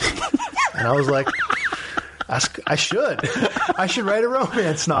novel. And I was like, I should write a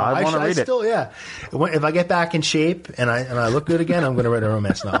romance novel. I want to read it. Still, yeah. If I get back in shape and I look good again, I'm going to write a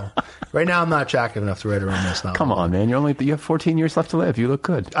romance novel. Right now, I'm not attractive enough to write a romance novel. Come on, man! You have 14 years left to live. You look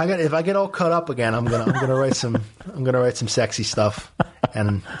good. If I get all cut up again, I'm gonna write some sexy stuff,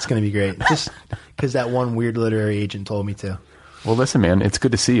 and it's gonna be great. Just because that one weird literary agent told me to. Well, listen, man, it's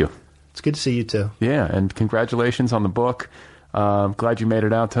good to see you. It's good to see you too. Yeah, and congratulations on the book. Glad you made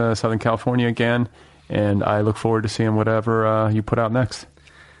it out to Southern California again, and I look forward to seeing whatever you put out next.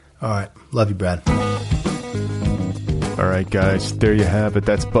 All right, love you, Brad. All right, guys, there you have it.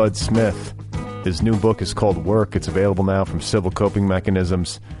 That's Bud Smith. His new book is called Work. It's available now from Civil Coping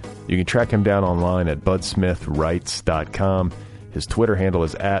Mechanisms. You can track him down online at budsmithwrites.com. His Twitter handle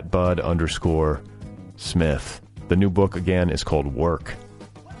is @bud_Smith. The new book, again, is called Work.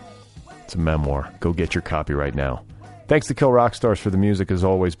 It's a memoir. Go get your copy right now. Thanks to Kill Rockstars for the music, as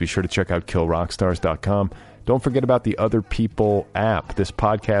always. Be sure to check out killrockstars.com. Don't forget about the Other People app. This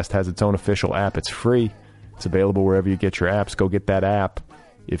podcast has its own official app. It's free. It's available wherever you get your apps. Go get that app.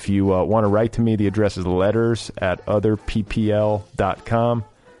 If you want to write to me, the address is letters@otherppl.com.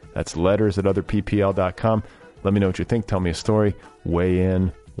 That's letters@otherppl.com. Let me know what you think. Tell me a story. Weigh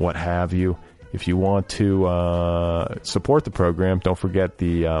in, what have you. If you want to support the program, don't forget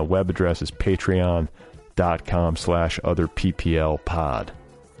the web address is patreon.com/otherpplpod.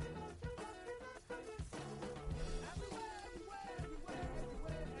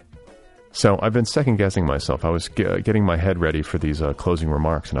 So I've been second-guessing myself. I was getting my head ready for these closing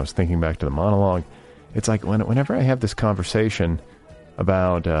remarks, and I was thinking back to the monologue. It's like whenever I have this conversation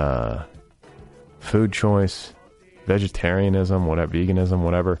about food choice, vegetarianism, whatever, veganism,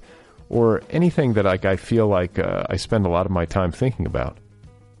 whatever, or anything that I feel like I spend a lot of my time thinking about,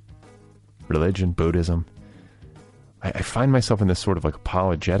 religion, Buddhism, I find myself in this sort of like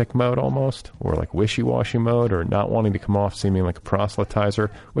apologetic mode almost, or like wishy-washy mode, or not wanting to come off seeming like a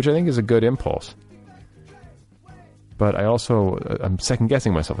proselytizer, which I think is a good impulse. But I'm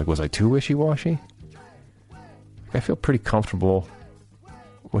second-guessing myself. Like, was I too wishy-washy? I feel pretty comfortable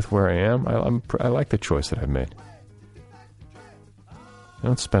with where I am. I like the choice that I've made. I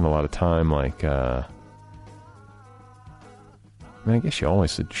don't spend a lot of time like... I guess you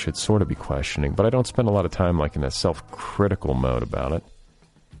always should sort of be questioning, but I don't spend a lot of time like in a self-critical mode about it.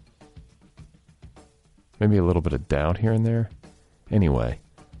 Maybe a little bit of doubt here and there. Anyway,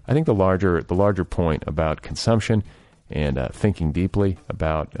 I think the larger point about consumption and thinking deeply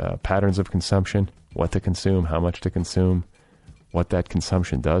about patterns of consumption, what to consume, how much to consume, what that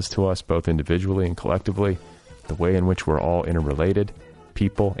consumption does to us, both individually and collectively, the way in which we're all interrelated,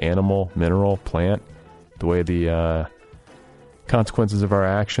 people, animal, mineral, plant, the way the consequences of our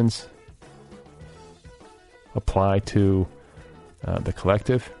actions apply to the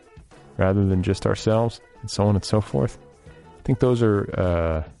collective rather than just ourselves, and so on and so forth. I think those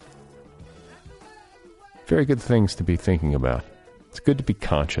are very good things to be thinking about. It's good to be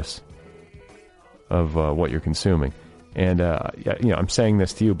conscious of what you're consuming. And, I'm saying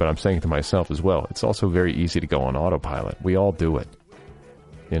this to you, but I'm saying it to myself as well. It's also very easy to go on autopilot. We all do it.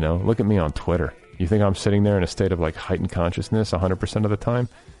 Look at me on Twitter. You think I'm sitting there in a state of like heightened consciousness 100% of the time?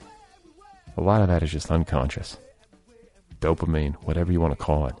 A lot of that is just unconscious. Dopamine, whatever you want to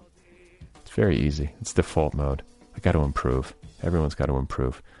call it. It's very easy. It's default mode. I got to improve. Everyone's got to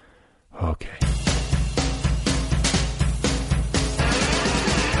improve. Okay.